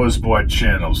up the Ozbort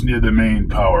channels near the main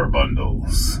power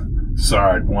bundles.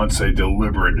 Sard wants a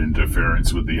deliberate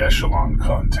interference with the echelon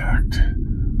contact."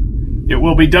 It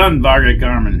will be done, Vargut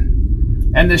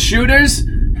Garmin. And the shooters?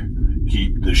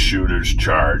 Keep the shooters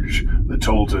charged. The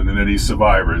Tolton and any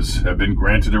survivors have been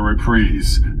granted a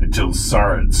reprise until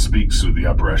Sard speaks with the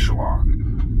upper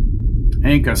echelon.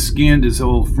 Anka scanned his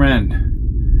old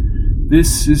friend.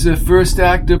 This is the first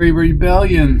act of a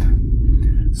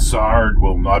rebellion. Sard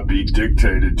will not be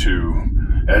dictated to,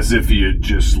 as if he had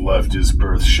just left his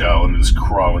birth shell and is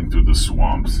crawling through the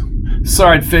swamps.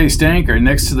 Sard faced Anka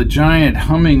next to the giant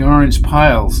humming orange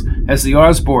piles as the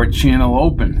Osbord channel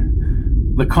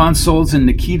opened. The consoles and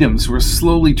Nikitums were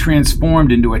slowly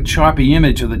transformed into a choppy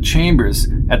image of the chambers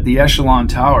at the Echelon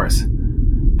Towers.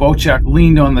 Bochak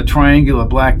leaned on the triangular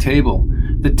black table.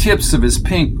 The tips of his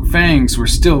pink fangs were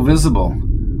still visible.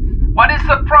 What is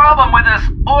the problem with this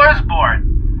Orsboard?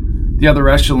 The other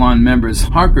Echelon members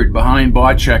hunkered behind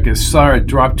Bochak as Sard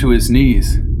dropped to his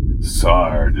knees.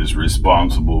 Sard is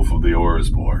responsible for the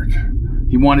Orsboard.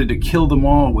 He wanted to kill them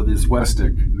all with his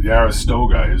Westic. The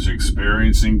Aristoga is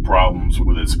experiencing problems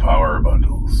with its power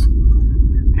bundles.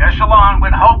 The Echelon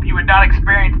would hope you would not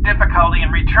experience difficulty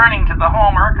in returning to the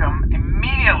home Urkham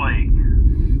immediately,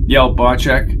 yelled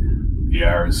Bochak. The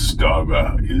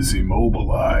Aristoga is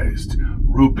immobilized.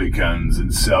 Rubicans and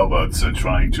Selvats are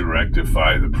trying to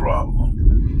rectify the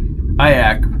problem.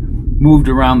 Ayak moved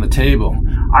around the table.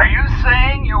 Are you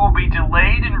saying you will be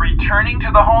delayed in returning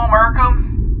to the home Urkham?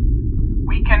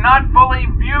 We cannot fully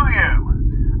view you.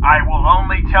 I will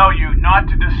only tell you not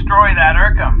to destroy that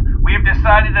Urkham. We have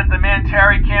decided that the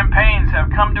Mantari campaigns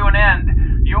have come to an end.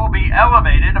 You will be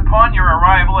elevated upon your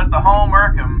arrival at the home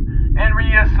Urkham and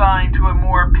reassigned to a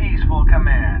more peaceful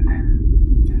command.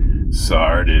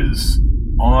 Sard is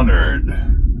honored.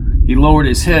 He lowered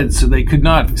his head so they could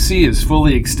not see his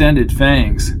fully extended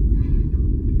fangs.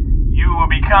 You will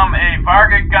become a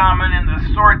Vargut Gaman in the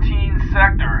Sortine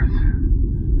sectors.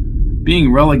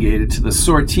 Being relegated to the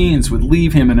Sortines would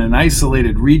leave him in an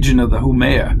isolated region of the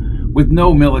Humea with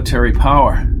no military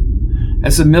power.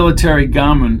 As a military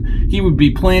gaman, he would be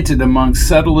planted among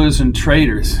settlers and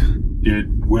traders. It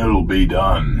will be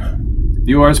done.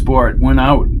 The Orsbord went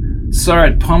out.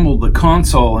 Sard pummeled the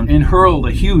console and hurled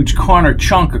a huge corner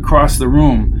chunk across the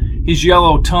room. His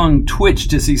yellow tongue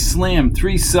twitched as he slammed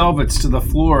 3 Selvats to the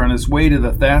floor on his way to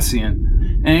the Thasian.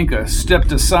 Anka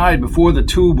stepped aside before the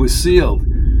tube was sealed.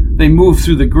 They moved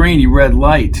through the grainy red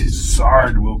light.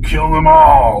 Sard will kill them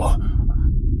all.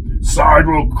 Sard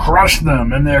will crush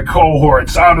them and their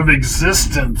cohorts out of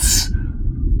existence.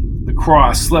 The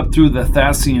cross slept through the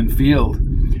Thasian field.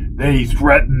 They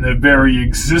threaten the very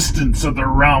existence of the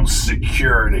realm's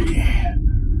security.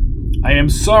 I am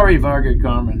sorry, Vargut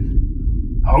Garmin.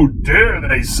 How dare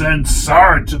they send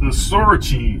Sard to the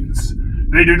Sortines?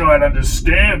 They do not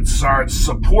understand Sard's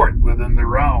support within the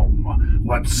realm.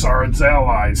 Let Sard's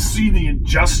allies see the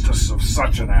injustice of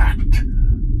such an act.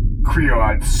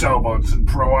 Creod, Selvats, and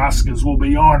Proaskas will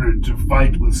be honored to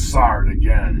fight with Sard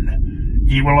again.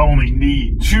 He will only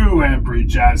need 2 Ampri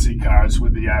Jazzicars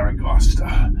with the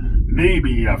Aragosta,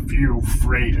 maybe a few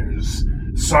freighters.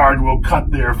 Sard will cut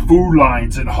their food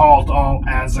lines and halt all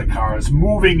Azakars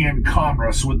moving in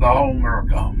commerce with the home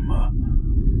Urkham.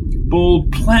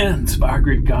 Bold plans,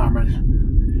 Vargut Garmin.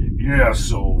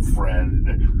 Yes, old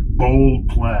friend. Bold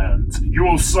plans. You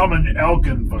will summon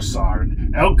Elkin for Sard.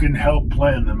 Elkin helped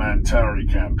plan the Mantari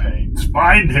campaigns.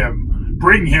 Find him.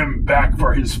 Bring him back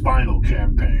for his final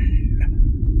campaign.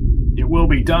 It will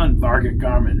be done, Vargut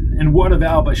Garmin. And what of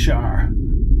Al-Bashar?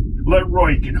 Let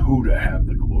Roik and Huda have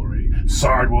the glory.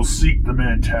 Sard will seek the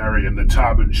Mantari and the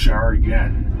Taban Shar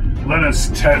again. Let us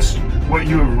test what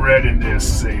you have read in their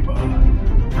Saba.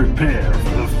 Prepare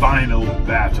for the final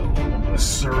battle on the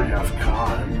Suryaf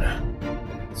Khan.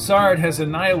 Sard has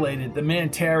annihilated the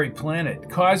Mantari planet,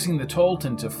 causing the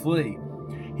Tolton to flee.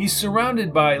 He's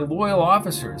surrounded by loyal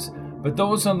officers, but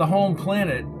those on the home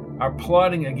planet are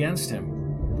plotting against him.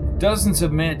 Dozens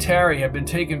of Mantari have been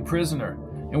taken prisoner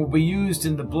and will be used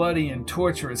in the bloody and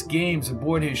torturous games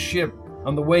aboard his ship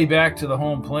on the way back to the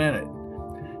home planet.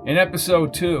 In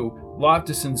Episode 2,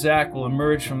 Loftus and Zach will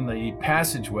emerge from the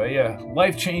passageway, a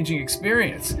life-changing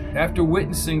experience, after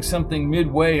witnessing something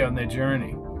midway on their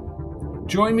journey.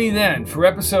 Join me then for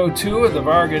Episode 2 of the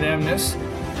Vargut Emnas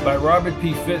by Robert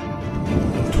P. Fitton.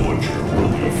 Torture will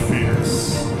be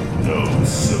fierce. No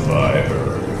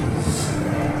survivors.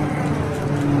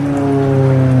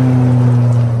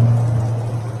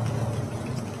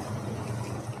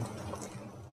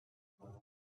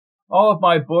 All of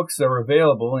my books are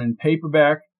available in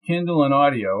paperback, Kindle, and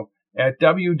audio at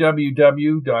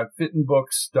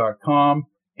www.fittonbooks.com.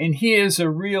 And here's a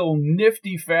real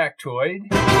nifty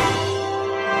factoid.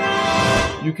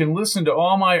 You You can listen to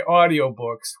all my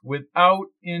audiobooks without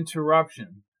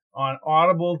interruption on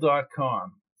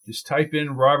audible.com. Just type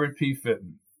in Robert P.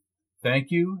 Fitton.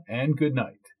 Thank you and good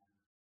night.